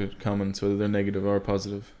yourself to comments, whether they're negative or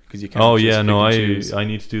positive, because you can't. Oh yeah, no, I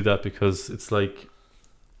need to do that, because it's like,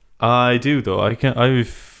 I do though.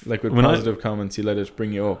 I've like with positive comments, you let it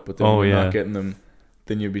bring you up, but then you're not getting them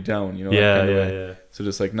then you'd be down, you know. Yeah, that kind of yeah, way. yeah. So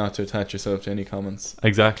just like not to attach yourself to any comments.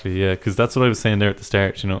 Exactly, yeah, because that's what I was saying there at the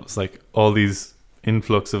start. You know, it's like all these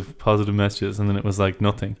influx of positive messages, and then it was like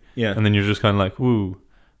nothing. Yeah. And then you're just kind of like, woo,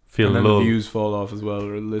 feeling and then low. the views fall off as well,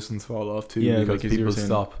 or the listens fall off too, Yeah, because like as you were people saying,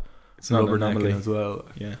 stop It's not an rubbernecking anomaly. as well.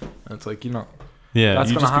 Yeah. And it's like, you know, Yeah, that's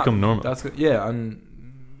you gonna just become normal. that's yeah, and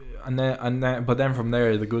then but then from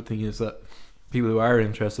there, the good thing is that people who are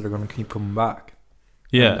interested are going to keep coming back.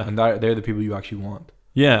 Yeah, and they're the people you actually want.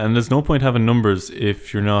 yeah, and there's no point having numbers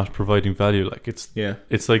if you're not providing value. Like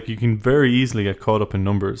it's like you can very easily get caught up in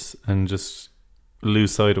numbers and just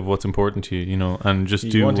lose sight of what's important to you, you know, and just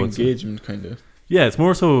You do want what's engagement, kind of. Yeah, it's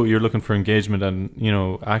more so you're looking for engagement and, you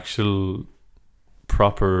know, actual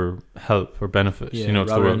proper help or benefit, Yeah, you know, to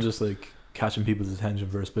the rather than world. just like catching people's attention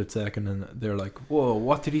for a split second and they're like, whoa,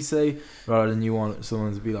 what did he say? Rather than you want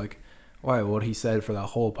someone to be like, wow, what he said for that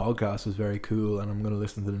whole podcast was very cool and I'm going to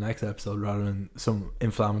listen to the next episode, rather than some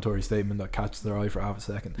inflammatory statement that catches their eye for half a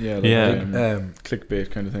second. Yeah. Like, Yeah.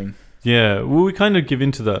 clickbait kind of thing. Yeah, well, we kind of give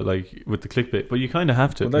into that, like, with the clickbait, but you kind of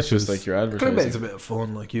have to. Well, that's just because- like your advertising. Clickbait's a bit of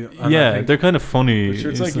fun, like you. and I Yeah, think- they're kind of funny. But sure,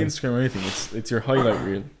 it's like Instagram or anything. It's your highlight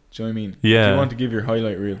reel. Do you know what I mean? Yeah. If you want to give your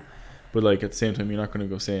highlight reel, but like at the same time, you're not going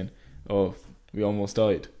to go saying, "Oh, we almost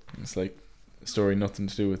died." It's like a story nothing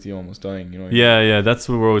to do with you almost dying. You know? What I mean? Yeah, that's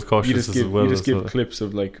what we're always You cautious just as give well. you just as give well. clips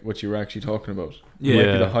of like what you were actually talking about. Yeah. It might be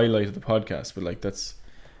Yeah. the highlight of the podcast, but like that's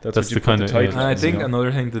That's what you the put kind the of- title. And I as, think you know?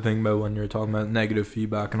 another thing to think about when you're talking about negative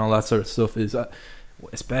feedback and all that sort of stuff is that,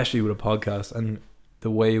 especially with a podcast and the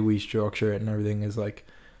way we structure it and everything, is like,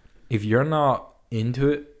 if you're not into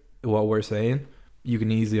it, what we're saying, you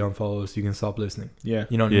can easily unfollow us. You can stop listening. Yeah.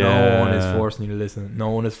 You know, no Yeah. one is forcing you to listen. No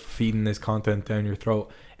one is feeding this content down your throat.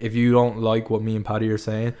 If you don't like what me and Paddy are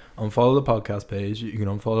saying, unfollow the podcast page. You can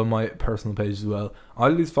unfollow my personal page as well. I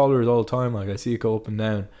lose followers all the time. Like, I see it go up and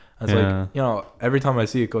down. And it's Yeah. like, you know, every time I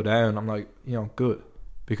see it go down, I'm like, you know, good,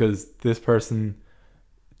 because this person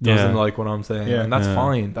doesn't Yeah. like what I'm saying, Yeah. and that's Yeah.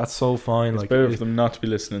 fine. That's so fine. It's like, better for them not to be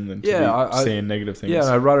listening than to be I- saying negative things.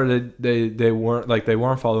 yeah, I'd rather they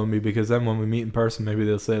weren't following me, because then when we meet in person, maybe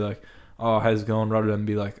they'll say like, "Oh, how's it going?" rather than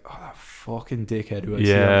be like, "Oh, that fucking dickhead who I see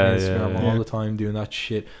Yeah, on Instagram yeah. all the time doing that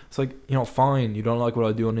shit." It's like, you know, fine, you don't like what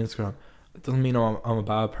I do on Instagram. It doesn't mean I'm a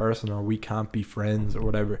bad person or we can't be friends or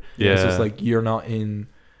whatever. Yeah. It's just like you're not in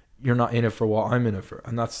it for what I'm in it for,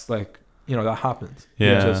 and that's like, you know, that happens.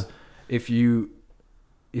 Yeah. It's just if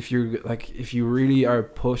you're like, if you really are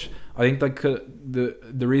I think like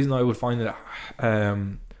the reason I would find it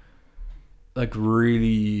like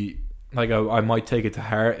really, like I might take it to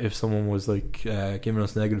heart if someone was like giving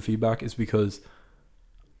us negative feedback, is because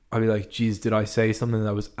I'd be like, geez, did I say something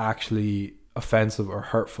that was actually offensive or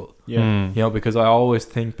hurtful? Yeah. Mm. You know, because I always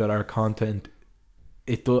think that our content,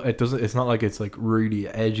 it doesn't, it's not like it's like really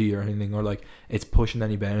edgy or anything, or like it's pushing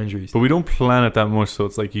any boundaries. But we don't plan it that much, so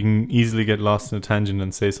it's like you can easily get lost in a tangent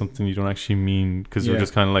and say something you don't actually mean, because you're Yeah.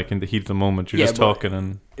 just kind of like in the heat of the moment. You're Yeah, just but- talking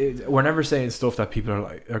and We're never saying stuff that people are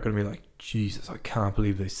going to be like, Jesus, I can't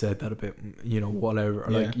believe they said that a bit, you know, whatever,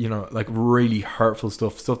 or like, Yeah. you know, like really hurtful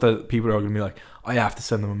stuff that people are going to be like, I have to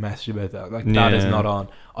send them a message about that. Like, that is Yeah. not on.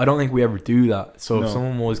 I don't think we ever do that. So No. if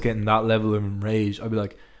someone was getting that level of enraged, I'd be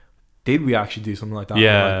like, did we actually do something like that?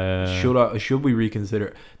 Yeah. Like, should we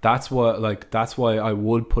reconsider? That's why I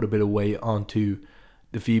would put a bit of weight onto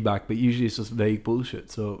the feedback, but usually it's just vague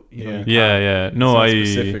bullshit. So you know, Yeah. you yeah. It's No, not I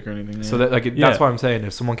specific or anything. so yeah. that, like, Yeah. that's why I'm saying,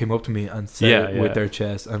 if someone came up to me and said Yeah, it with yeah. their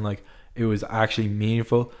chest and like it was actually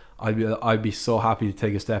meaningful, I'd be so happy to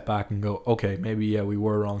take a step back and go, okay, maybe yeah, we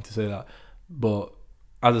were wrong to say that. But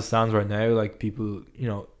as it stands right now, like, people, you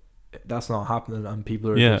know, that's not happening, and people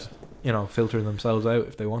are Yeah. just, you know, filtering themselves out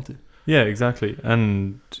if they want to. Yeah, exactly.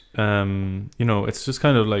 And you know, it's just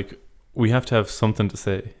kind of like we have to have something to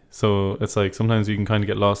say. So it's like sometimes you can kind of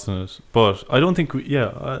get lost in it. But I don't think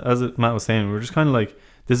as Matt was saying, we're just kind of like,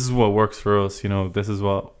 this is what works for us, you know, this is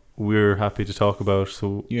what we're happy to talk about.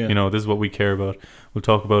 So Yeah. you know, this is what we care about. We'll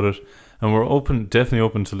talk about it. And we're definitely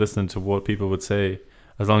open to listening to what people would say,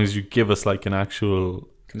 as long as you give us like an actual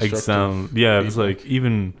Constructive exam. Yeah, if it's feedback. like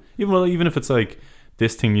even if it's like,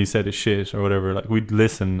 this thing you said is shit or whatever, like, we'd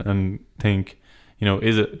listen and think, you know,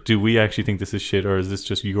 do we actually think this is shit, or is this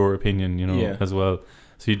just your opinion, you know, Yeah. as well?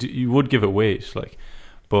 So you would give it weight, like,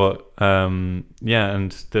 but yeah.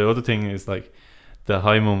 And the other thing is like the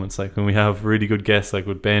high moments, like when we have really good guests, like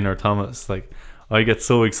with Ben or Thomas, like I get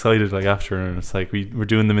so excited, like, after, and it's like we're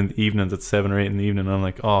doing them in the evenings at 7 or 8 in the evening, and I'm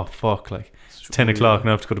like, oh fuck, like it's 10 o'clock and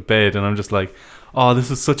I have to go to bed, and I'm just like, oh, this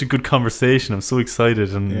was such a good conversation, I'm so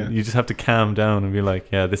excited. And Yeah. you just have to calm down and be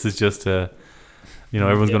like, yeah, this is just you know,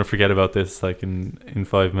 everyone's Yeah. going to forget about this like in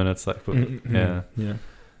 5 minutes, like, but yeah. Yeah.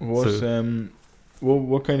 What So-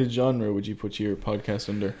 what kind of genre would you put your podcast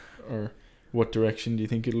under, or what direction do you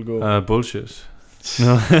think it'll go? Bullshit.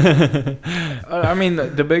 No. I mean,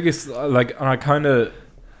 the biggest, like, and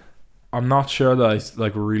I'm not sure that I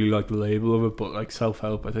like really like the label of it, but like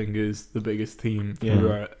self-help I think is the biggest theme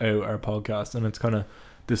throughout our podcast, and it's kind of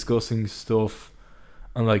discussing stuff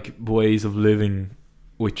and like ways of living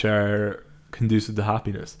which are conducive to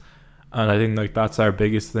happiness. And I think like that's our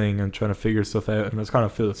biggest thing, and trying to figure stuff out. And it's kind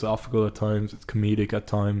of philosophical at times, it's comedic at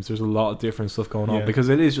times. There's a lot of different stuff going on because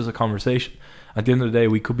it is just a conversation. At the end of the day,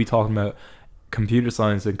 we could be talking about computer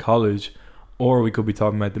science in college, or we could be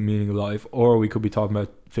talking about the meaning of life, or we could be talking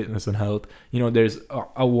about fitness and health. You know, there's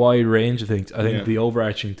a wide range of things. I think the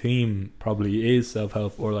overarching theme probably is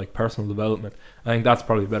self-help or like personal development. I think that's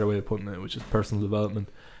probably a better way of putting it, which is personal development.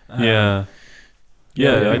 I'd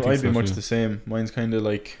be much the same. Mine's kind of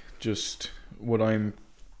like just what I'm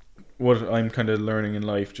kind of learning in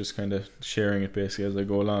life, just kind of sharing it basically as I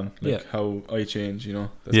go along, like how I change, you know.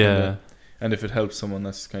 That's kinda, and if it helps someone,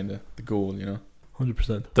 that's kind of the goal, you know.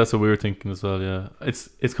 100%. That's what we were thinking as well. Yeah,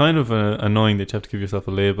 it's kind of annoying that you have to give yourself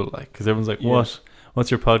a label, like, because everyone's like,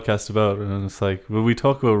 what's your podcast about? And it's like, well, we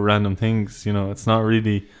talk about random things, you know. It's not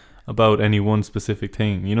really about any one specific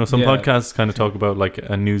thing, you know. Some podcasts kind of talk about like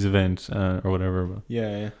a news event or whatever, but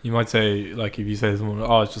you might say, like, if you say to someone,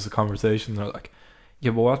 oh, it's just a conversation, they're like,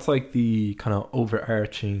 yeah, but what's like the kind of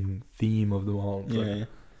overarching theme of them all?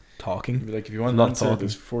 Talking. Like, if you want an answer,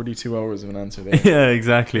 there's 42 hours of an answer there. Yeah,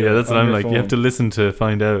 exactly. Yeah, that's what I'm like. Phone. You have to listen to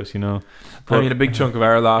find out, you know. But, I mean, a big chunk of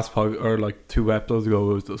our last or like 2 episodes ago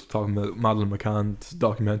was just talking about Madeleine McCann's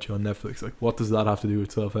documentary on Netflix. Like, what does that have to do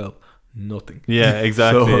with self-help? Nothing. Yeah,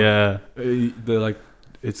 exactly. So, they're like,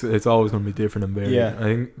 it's always going to be different and varied. I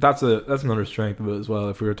think that's another strength of it as well.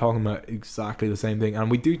 If we were talking about exactly the same thing,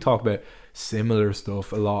 and we do talk about similar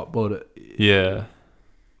stuff a lot, but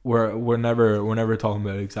we're never talking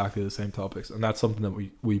about exactly the same topics, and that's something that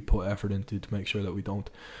we put effort into to make sure that we don't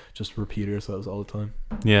just repeat ourselves all the time.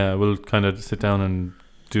 Yeah, we'll kind of sit down and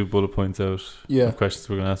do bullet points out of questions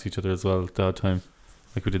we're going to ask each other as well at that time,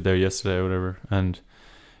 like we did there yesterday or whatever. And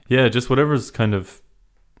just whatever's kind of,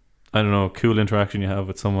 I don't know, cool interaction you have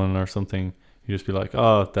with someone or something, you just be like,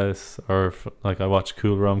 oh, this, or like, I watch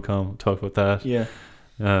cool rom-com, talk about that. You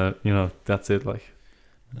know, that's it. Like,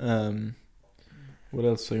 what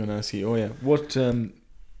else am I going to ask you? Oh yeah,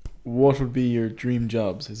 what would be your dream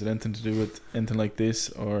jobs? Is it anything to do with anything like this,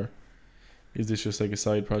 or is this just like a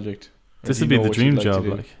side project? Or this would be the dream job,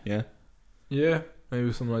 like.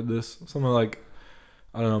 Maybe something like this, something like,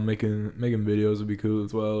 I don't know, making videos would be cool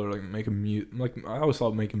as well, or like making like, I always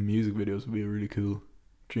thought making music videos would be a really cool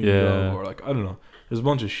dream job, or like, I don't know, there's a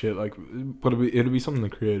bunch of shit, like, but it'll be something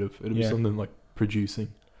creative. It'll be something like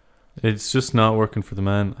producing. It's just not working for the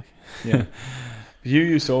man, like. You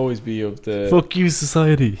used to always be of the fuck you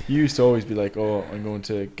society. You used to always be like, oh, I'm going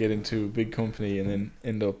to get into a big company and then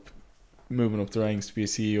end up moving up the ranks to be a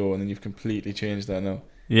CEO, and then you've completely changed that now.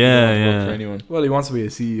 Work for anyone. Well, he wants to be a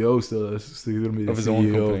CEO still. So he's going to be of his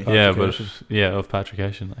own company. Of Patrick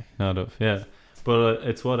Ashen, like, not of But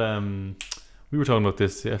it's what we were talking about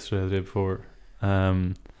this yesterday, the day before.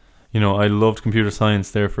 You know, I loved computer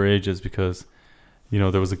science there for ages because, you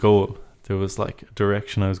know, there was a goal. There was like a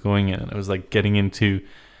direction I was going in. I was like getting into,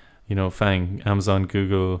 you know, FANG, Amazon,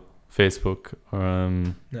 Google, Facebook, or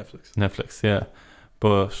Netflix, yeah.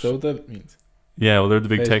 But so what that means? Yeah, well, they're the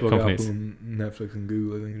big Facebook, tech companies. Apple, Netflix, and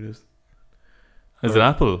Google, I think it is. Is it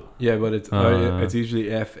Apple? Yeah, but it's usually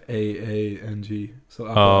FAANG. So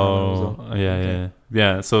Apple and Amazon.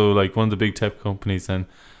 Yeah. So like one of the big tech companies and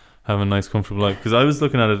have a nice, comfortable life. Because I was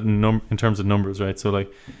looking at it in terms of numbers, right? So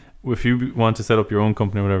like, if you want to set up your own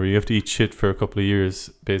company or whatever, you have to eat shit for a couple of years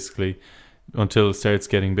basically until it starts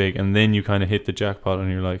getting big, and then you kind of hit the jackpot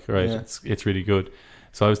and you're like, right, it's really good.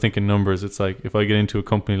 So I was thinking numbers. It's like, if I get into a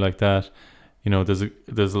company like that, you know, there's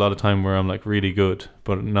a lot of time where I'm like really good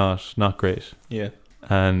but not great.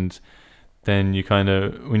 And then you kind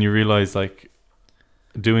of, when you realize like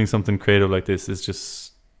doing something creative like this is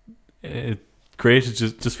just great, it's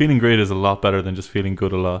just feeling great is a lot better than just feeling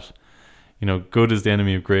good a lot. You know, good is the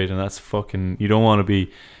enemy of great, and that's fucking, you don't want to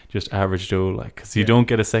be just average Joe, like, because you don't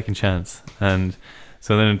get a second chance. And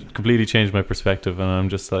so then it completely changed my perspective, and I'm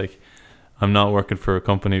just like, I'm not working for a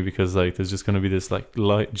company because like there's just going to be this like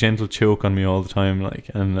light, gentle choke on me all the time, like,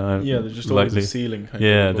 and there's just always a ceiling kind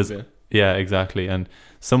of above you. Yeah, exactly. And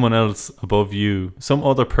someone else above you, some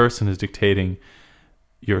other person is dictating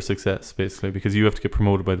your success basically, because you have to get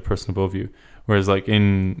promoted by the person above you. Whereas like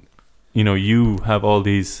in, you know, you have all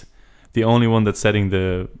these, the only one that's setting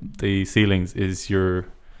the ceilings is your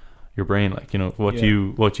brain, like, you know, what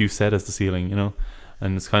you set as the ceiling, you know.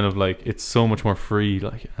 and it's kind of like it's so much more free.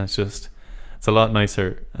 Like, and it's a lot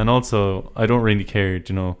nicer. And also, I don't really care,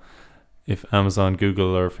 you know, if Amazon,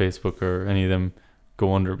 Google, or Facebook or any of them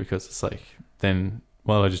go under, because it's like then,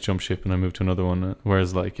 well, I just jump ship and I move to another one.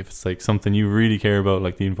 Whereas like if it's like something you really care about,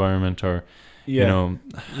 like the environment or you know,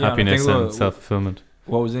 happiness and self-fulfillment.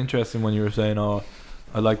 What was interesting when you were saying, oh,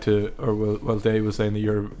 I'd like to, or well, Dave was saying that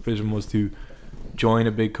your vision was to join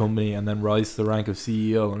a big company and then rise to the rank of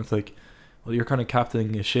CEO, and it's like, well, you're kind of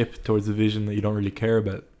captaining a ship towards a vision that you don't really care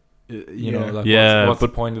about. You know, like what's the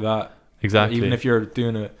point of that? Exactly. Even if you're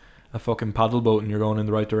doing a fucking paddle boat and you're going in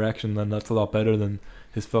the right direction, then that's a lot better than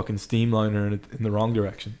his fucking steamliner in the wrong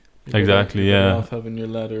direction. Exactly. You're yeah. off having your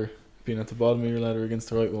ladder, being at the bottom of your ladder against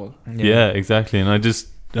the right wall. Yeah, exactly. And I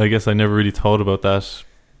guess I never really thought about that,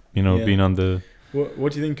 you know, being on the...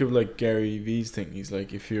 What do you think of like Gary V's thing? He's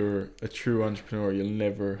like, if you're a true entrepreneur, you'll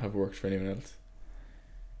never have worked for anyone else.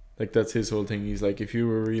 Like, that's his whole thing. He's like, if you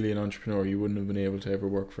were really an entrepreneur, you wouldn't have been able to ever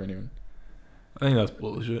work for anyone. I think that's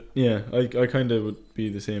bullshit. Yeah, I kind of would be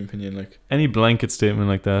the same opinion. Like, any blanket statement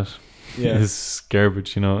like that is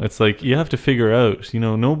garbage, you know. It's like, you have to figure out, you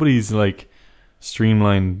know, nobody's like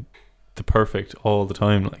streamlined the perfect all the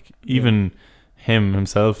time. Like, even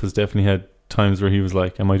himself has definitely had times where he was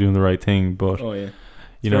like, am I doing the right thing? But it's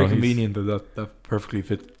very convenient that perfectly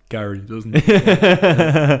fit Gary, doesn't it?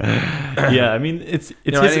 Yeah, I mean, it's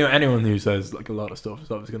you know, anyone who says like a lot of stuff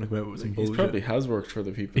is obviously going to come out with some bullshit. He probably has worked for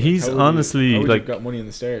other people. He's honestly like got money in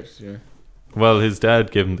the start. Yeah. Well, his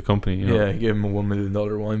dad gave him the company. You know? Yeah, he gave him a $1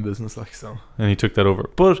 million wine business, like so, and he took that over.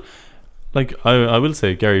 But like I will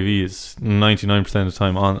say, Gary Vee is 99% of the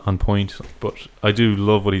time on point. But I do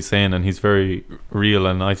love what he's saying, and he's very real,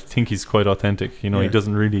 and I think he's quite authentic. You know, he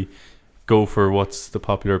doesn't really go for what's the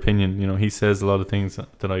popular opinion. You know, he says a lot of things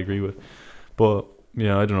that I agree with. But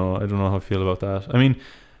yeah, I don't know how I feel about that. I mean,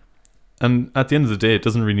 and at the end of the day, it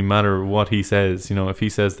doesn't really matter what he says. You know, if he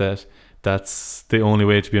says that that's the only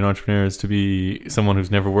way to be an entrepreneur is to be someone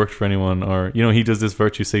who's never worked for anyone, or, you know, he does this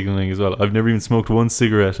virtue signaling as well. I've never even smoked one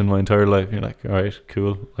cigarette in my entire life. You're like, all right,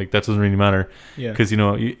 cool. Like, that doesn't really matter. Yeah. Because, you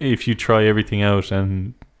know, if you try everything out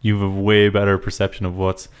and you have a way better perception of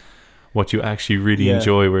what you actually really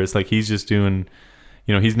enjoy, whereas like he's just doing,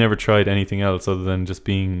 you know, he's never tried anything else other than just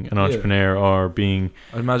being an entrepreneur or being...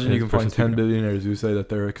 I imagine you can find 10 billionaires who say that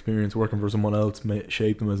their experience working for someone else may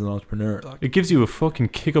shape them as an entrepreneur. Like, it gives you a fucking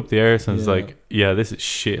kick up the arse, and it's like, yeah, this is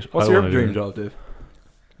shit. What's your dream job, Dave?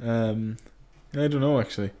 I don't know,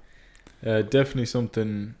 actually. Definitely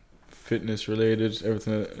something fitness related,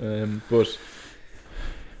 everything. But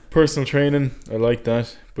personal training, I like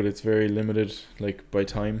that, but it's very limited, like by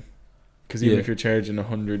time. Because even if you're charging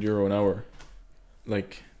 €100 an hour,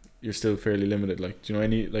 like, you're still fairly limited. Like, do you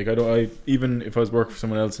know, even if I was working for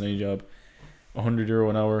someone else in any job, €100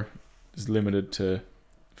 an hour is limited to,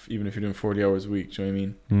 even if you're doing 40 hours a week. Do you know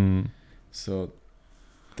what I mean? So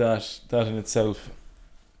that in itself,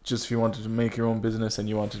 just if you wanted to make your own business and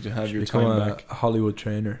you wanted to have your time back, a Hollywood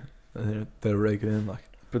trainer, they'll rake it in, like.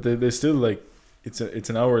 But they still, like, it's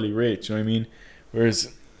an hourly rate. Do you know what I mean?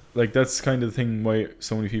 Whereas, like, that's kind of the thing why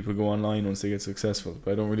so many people go online once they get successful.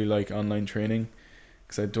 But I don't really like online training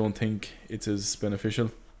because I don't think it's as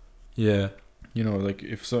beneficial. Yeah. You know, like,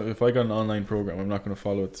 if I got an online program, I'm not going to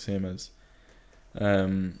follow it the same as.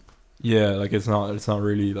 Yeah, like it's not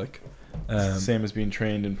really like. Same as being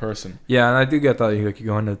trained in person. Yeah, and I do get that. Like, you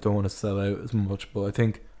kind of don't want to sell out as much, but I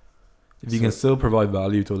think if you can still provide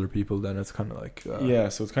value to other people, then it's kind of like.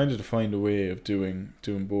 So it's kind of to find a way of doing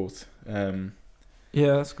both.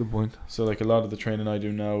 Yeah, that's a good point. So like a lot of the training I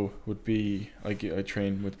do now would be I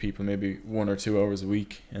train with people maybe 1 or 2 hours a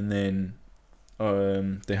week, and then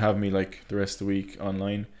they have me like the rest of the week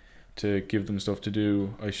online to give them stuff to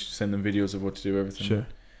do. I send them videos of what to do,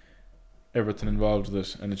 everything involved with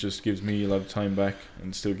it, and it just gives me a lot of time back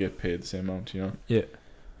and still get paid the same amount, you know. Yeah.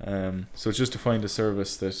 So it's just to find a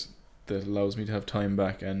service that allows me to have time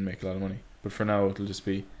back and make a lot of money. But for now, it'll just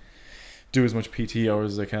be do as much PT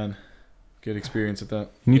hours as I can. Get experience at that.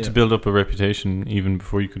 You need to build up a reputation even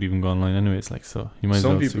before you could even go online anyways, like, so you might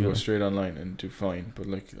some people go straight online and do fine, but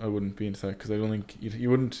like I wouldn't be into that because I don't think you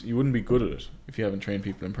wouldn't be good at it if you haven't trained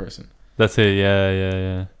people in person. That's it.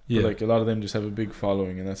 Yeah. But like a lot of them just have a big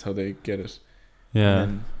following and that's how they get it. Yeah.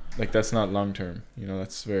 And like that's not long term, you know,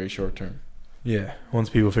 that's very short term. Yeah. Once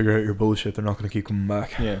people figure out your bullshit, they're not going to keep coming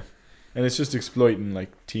back. Yeah. And it's just exploiting like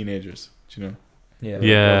teenagers, do you know? Yeah.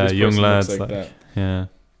 Yeah, young lads like that. Yeah.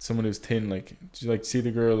 Someone who's thin, like, do you like see the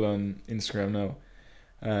girl on Instagram now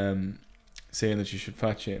saying that you should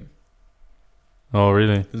fat shame? Oh,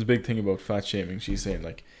 really? There's a big thing about fat shaming. She's saying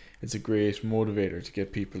like it's a great motivator to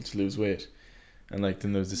get people to lose weight, and like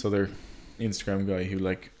then there's this other Instagram guy who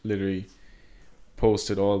like literally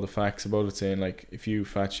posted all the facts about it, saying like if you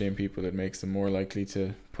fat shame people, it makes them more likely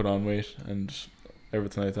to put on weight and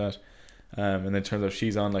everything like that. And then it turns out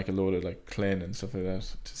she's on like a load of like Clen and stuff like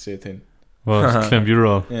that to stay thin. Well,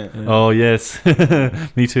 clenbuterol. Yeah. Oh yes,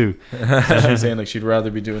 me too. So she was saying like she'd rather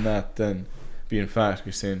be doing that than being fat.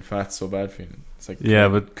 You're saying fat's so bad for you. It's like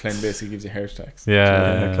but Clen basically gives you heart attacks.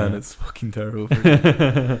 Yeah, Clen is fucking terrible.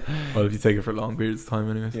 Well, if you take it for long periods of time,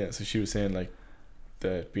 anyways. Yeah, so she was saying like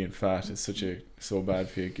that being fat is so bad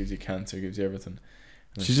for you. It gives you cancer, gives you everything.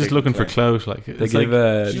 And she's just looking for clout. Like they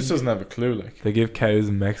give, she just doesn't have a clue. Like they give cows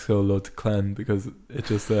in Mexico loads of Clen because it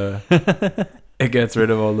just it gets rid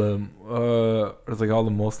of all the it's like all the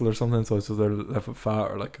muscle or something, so it's just they're left with fat,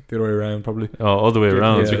 or like the other way around probably. Oh, all the way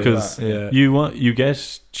around, yeah, because you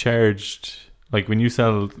get charged. Like when you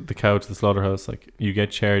sell the cow to the slaughterhouse, like you get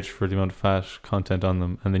charged for the amount of fat content on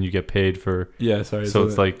them, and then you get paid for. Yeah, sorry. So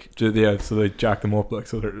it's like so they jack them up like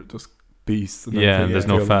so they're just beasts. And and there's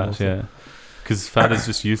no fat. Yeah, because fat is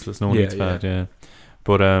just useless. No one needs fat. Yeah,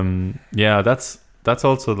 but that's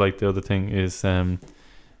also like the other thing is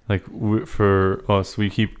like for us, we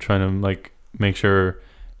keep trying to like make sure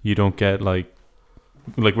you don't get like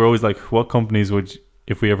we're always like, what companies would,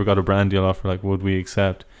 if we ever got a brand deal offer, like would we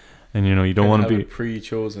accept? And you don't want to be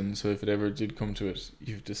pre-chosen, so if it ever did come to it,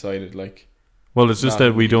 you've decided like. Well, it's just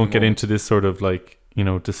that we don't get into this sort of like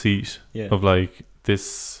deceit of like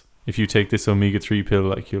this. If you take this omega-3 pill,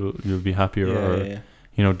 like you'll be happier,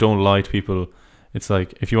 don't lie to people. It's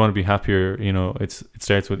like if you want to be happier, it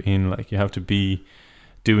starts within. Like you have to be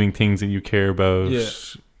doing things that you care about.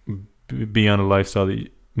 Be on a lifestyle that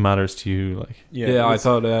matters to you. Like I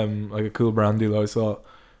thought like a cool brand deal I saw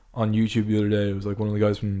on YouTube the other day. It was like one of the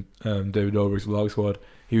guys from David Dobrik's Vlog Squad.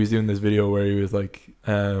 He was doing this video where he was like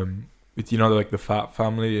it's like the fat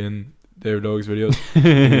family in David Dobrik's videos.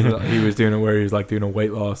 he was doing it where he was like doing a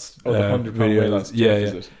weight loss the 100 pound weight loss.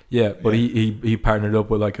 But he partnered up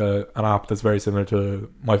with like an app that's very similar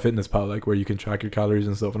to MyFitnessPal, like where you can track your calories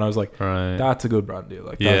and stuff. And I was like, that's a good brand deal.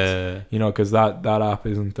 Like that's, because that app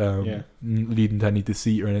isn't leading to any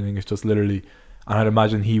deceit or anything. It's just literally. And I'd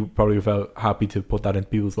imagine he probably felt happy to put that into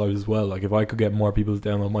people's lives as well. Like if I could get more people to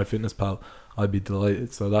download MyFitnessPal, I'd be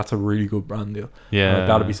delighted. So that's a really good brand deal. Yeah,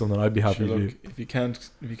 that'd be something I'd be happy to do. If you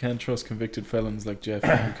can't trust convicted felons like Jeff,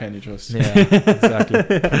 who can you trust? Yeah,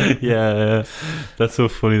 exactly. yeah, that's so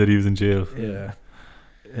funny that he was in jail. Yeah,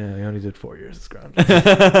 he only did 4 years. It's grand.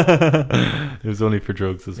 It was only for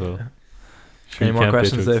drugs as well. Sure. Any more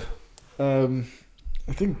questions, Dave? I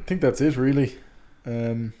think that's it really.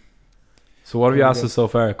 So what have you asked us so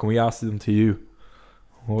far? Can we ask them to you?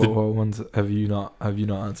 What ones have you not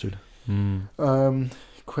answered?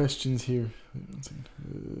 Questions here.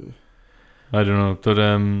 I don't know, but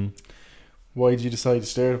why did you decide to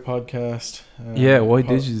start a podcast? Why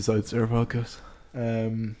did you decide to start a podcast?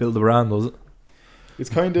 Build a brand, was it? It's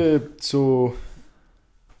kind of so.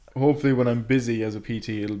 Hopefully, when I'm busy as a PT,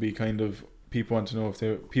 it'll be kind of people want to know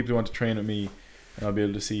if people want to train with me, and I'll be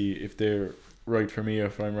able to see if they're right for me or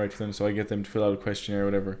if I'm right for them, so I get them to fill out a questionnaire or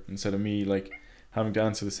whatever, instead of me like having to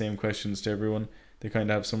answer the same questions to everyone. They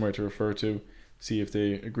kind of have somewhere to refer to, see if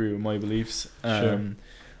they agree with my beliefs. Sure.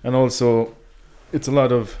 And also it's a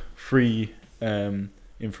lot of free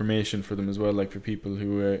information for them as well, like for people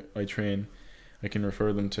who I train. I can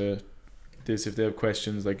refer them to this if they have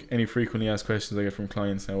questions, like any frequently asked questions I get from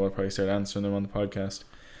clients now. I'll probably start answering them on the podcast.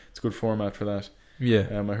 It's a good format for that.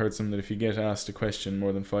 Yeah. I heard something that if you get asked a question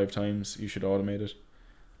more than 5 times, you should automate it,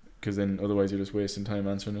 because then otherwise you're just wasting time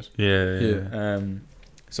answering it. Yeah.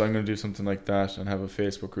 So I'm going to do something like that and have a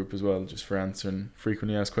Facebook group as well, just for answering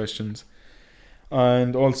frequently asked questions.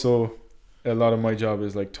 And also, a lot of my job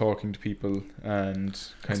is like talking to people and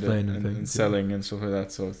kind of and selling and stuff like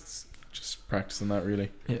that. So it's just practicing that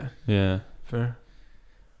really. Yeah. Fair.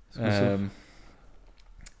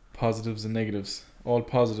 Positives and negatives. All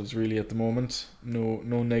positives really at the moment. No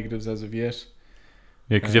negatives as of yet.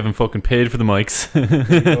 Yeah, because you haven't fucking paid for the mics.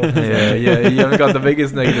 You haven't got the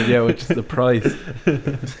biggest negative yet, which is the price.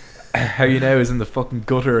 Howyanow is in the fucking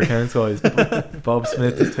gutter account wise. Bob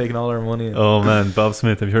Smith is taking all our money. Oh man, Bob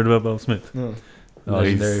Smith. Have you heard about Bob Smith? No.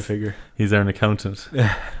 Legendary figure. He's our accountant.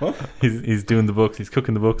 What? He's doing the books. He's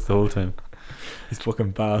cooking the books the whole time. He's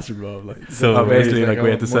fucking bastard, Bob. Like, so basically, like we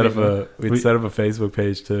had to set up a Facebook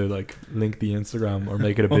page to like link the Instagram or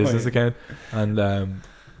make it a business account, and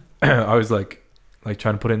I was like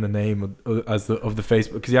trying to put in the name of the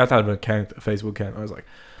Facebook, because you have to have a Facebook account. I was like,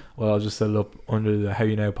 well, I'll just set it up under the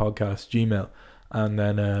Howyanow podcast Gmail, and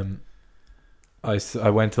then I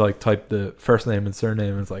went to like type the first name and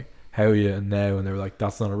surname, and it's like Howyanow, and they were like,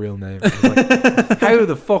 that's not a real name. I was like, how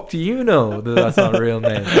the fuck do you know that that's not a real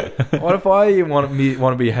name? What if I want to be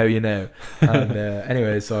Howyanow? And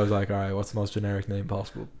anyway, so I was like, all right, what's the most generic name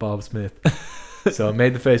possible? Bob Smith. So I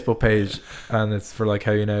made the Facebook page, and it's for like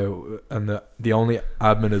Howyanow, and the only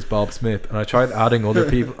admin is Bob Smith. And I tried adding other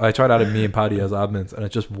people. I tried adding me and Paddy as admins, and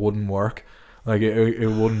it just wouldn't work. Like it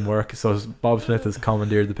wouldn't work. So Bob Smith has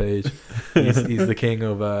commandeered the page. He's the king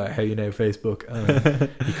of Howyanow Facebook,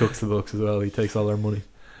 and he cooks the books as well. He takes all our money.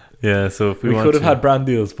 Yeah, so if we could have had brand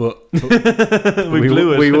deals, but we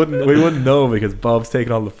blew it. We wouldn't know because Bob's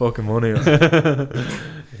taking all the fucking money.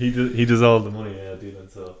 He does all the money. Yeah, dealing.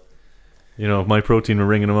 So you know, My Protein were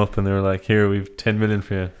ringing him up, and they were like, "Here, we've 10 million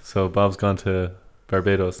for you." So Bob's gone to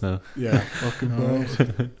Barbados now. Yeah, fucking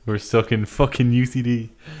right. We're stuck in fucking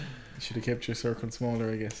UCD. Should have kept your circle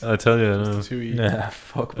smaller, I guess. I tell you, Just too easy. Nah,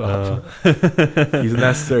 fuck Bob. He's a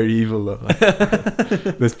necessary evil, though.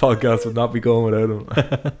 This podcast would not be going without him.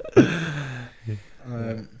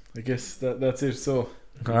 I guess that's it. So,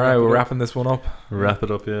 all right, we're wrapping this one up. Wrap it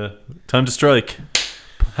up, yeah. Time to strike.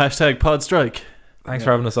 Hashtag pod strike. Thanks for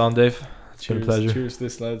having us on, Dave. It's been a pleasure. Cheers to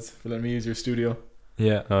this, lads, for letting me use your studio.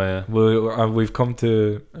 Yeah. Oh yeah. We've come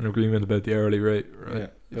to an agreement about the hourly rate, right?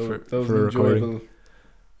 Yeah. That was for an enjoyable recording.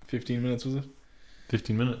 15 minutes, was it?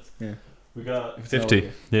 15 minutes. Yeah. We got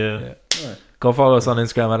 50. Yeah. Alright. Go follow us on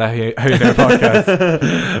Instagram at Howyanow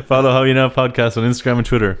Podcast. Follow Howyanow Podcast on Instagram and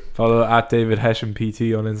Twitter. Follow at David Hession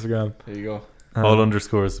PT on Instagram. There you go. All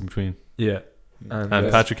underscores in between. Yeah. And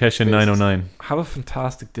Patrick Hession 909. Have a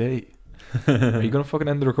fantastic day. Are you gonna fucking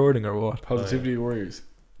end the recording or what? Positivity Warriors.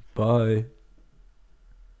 Bye.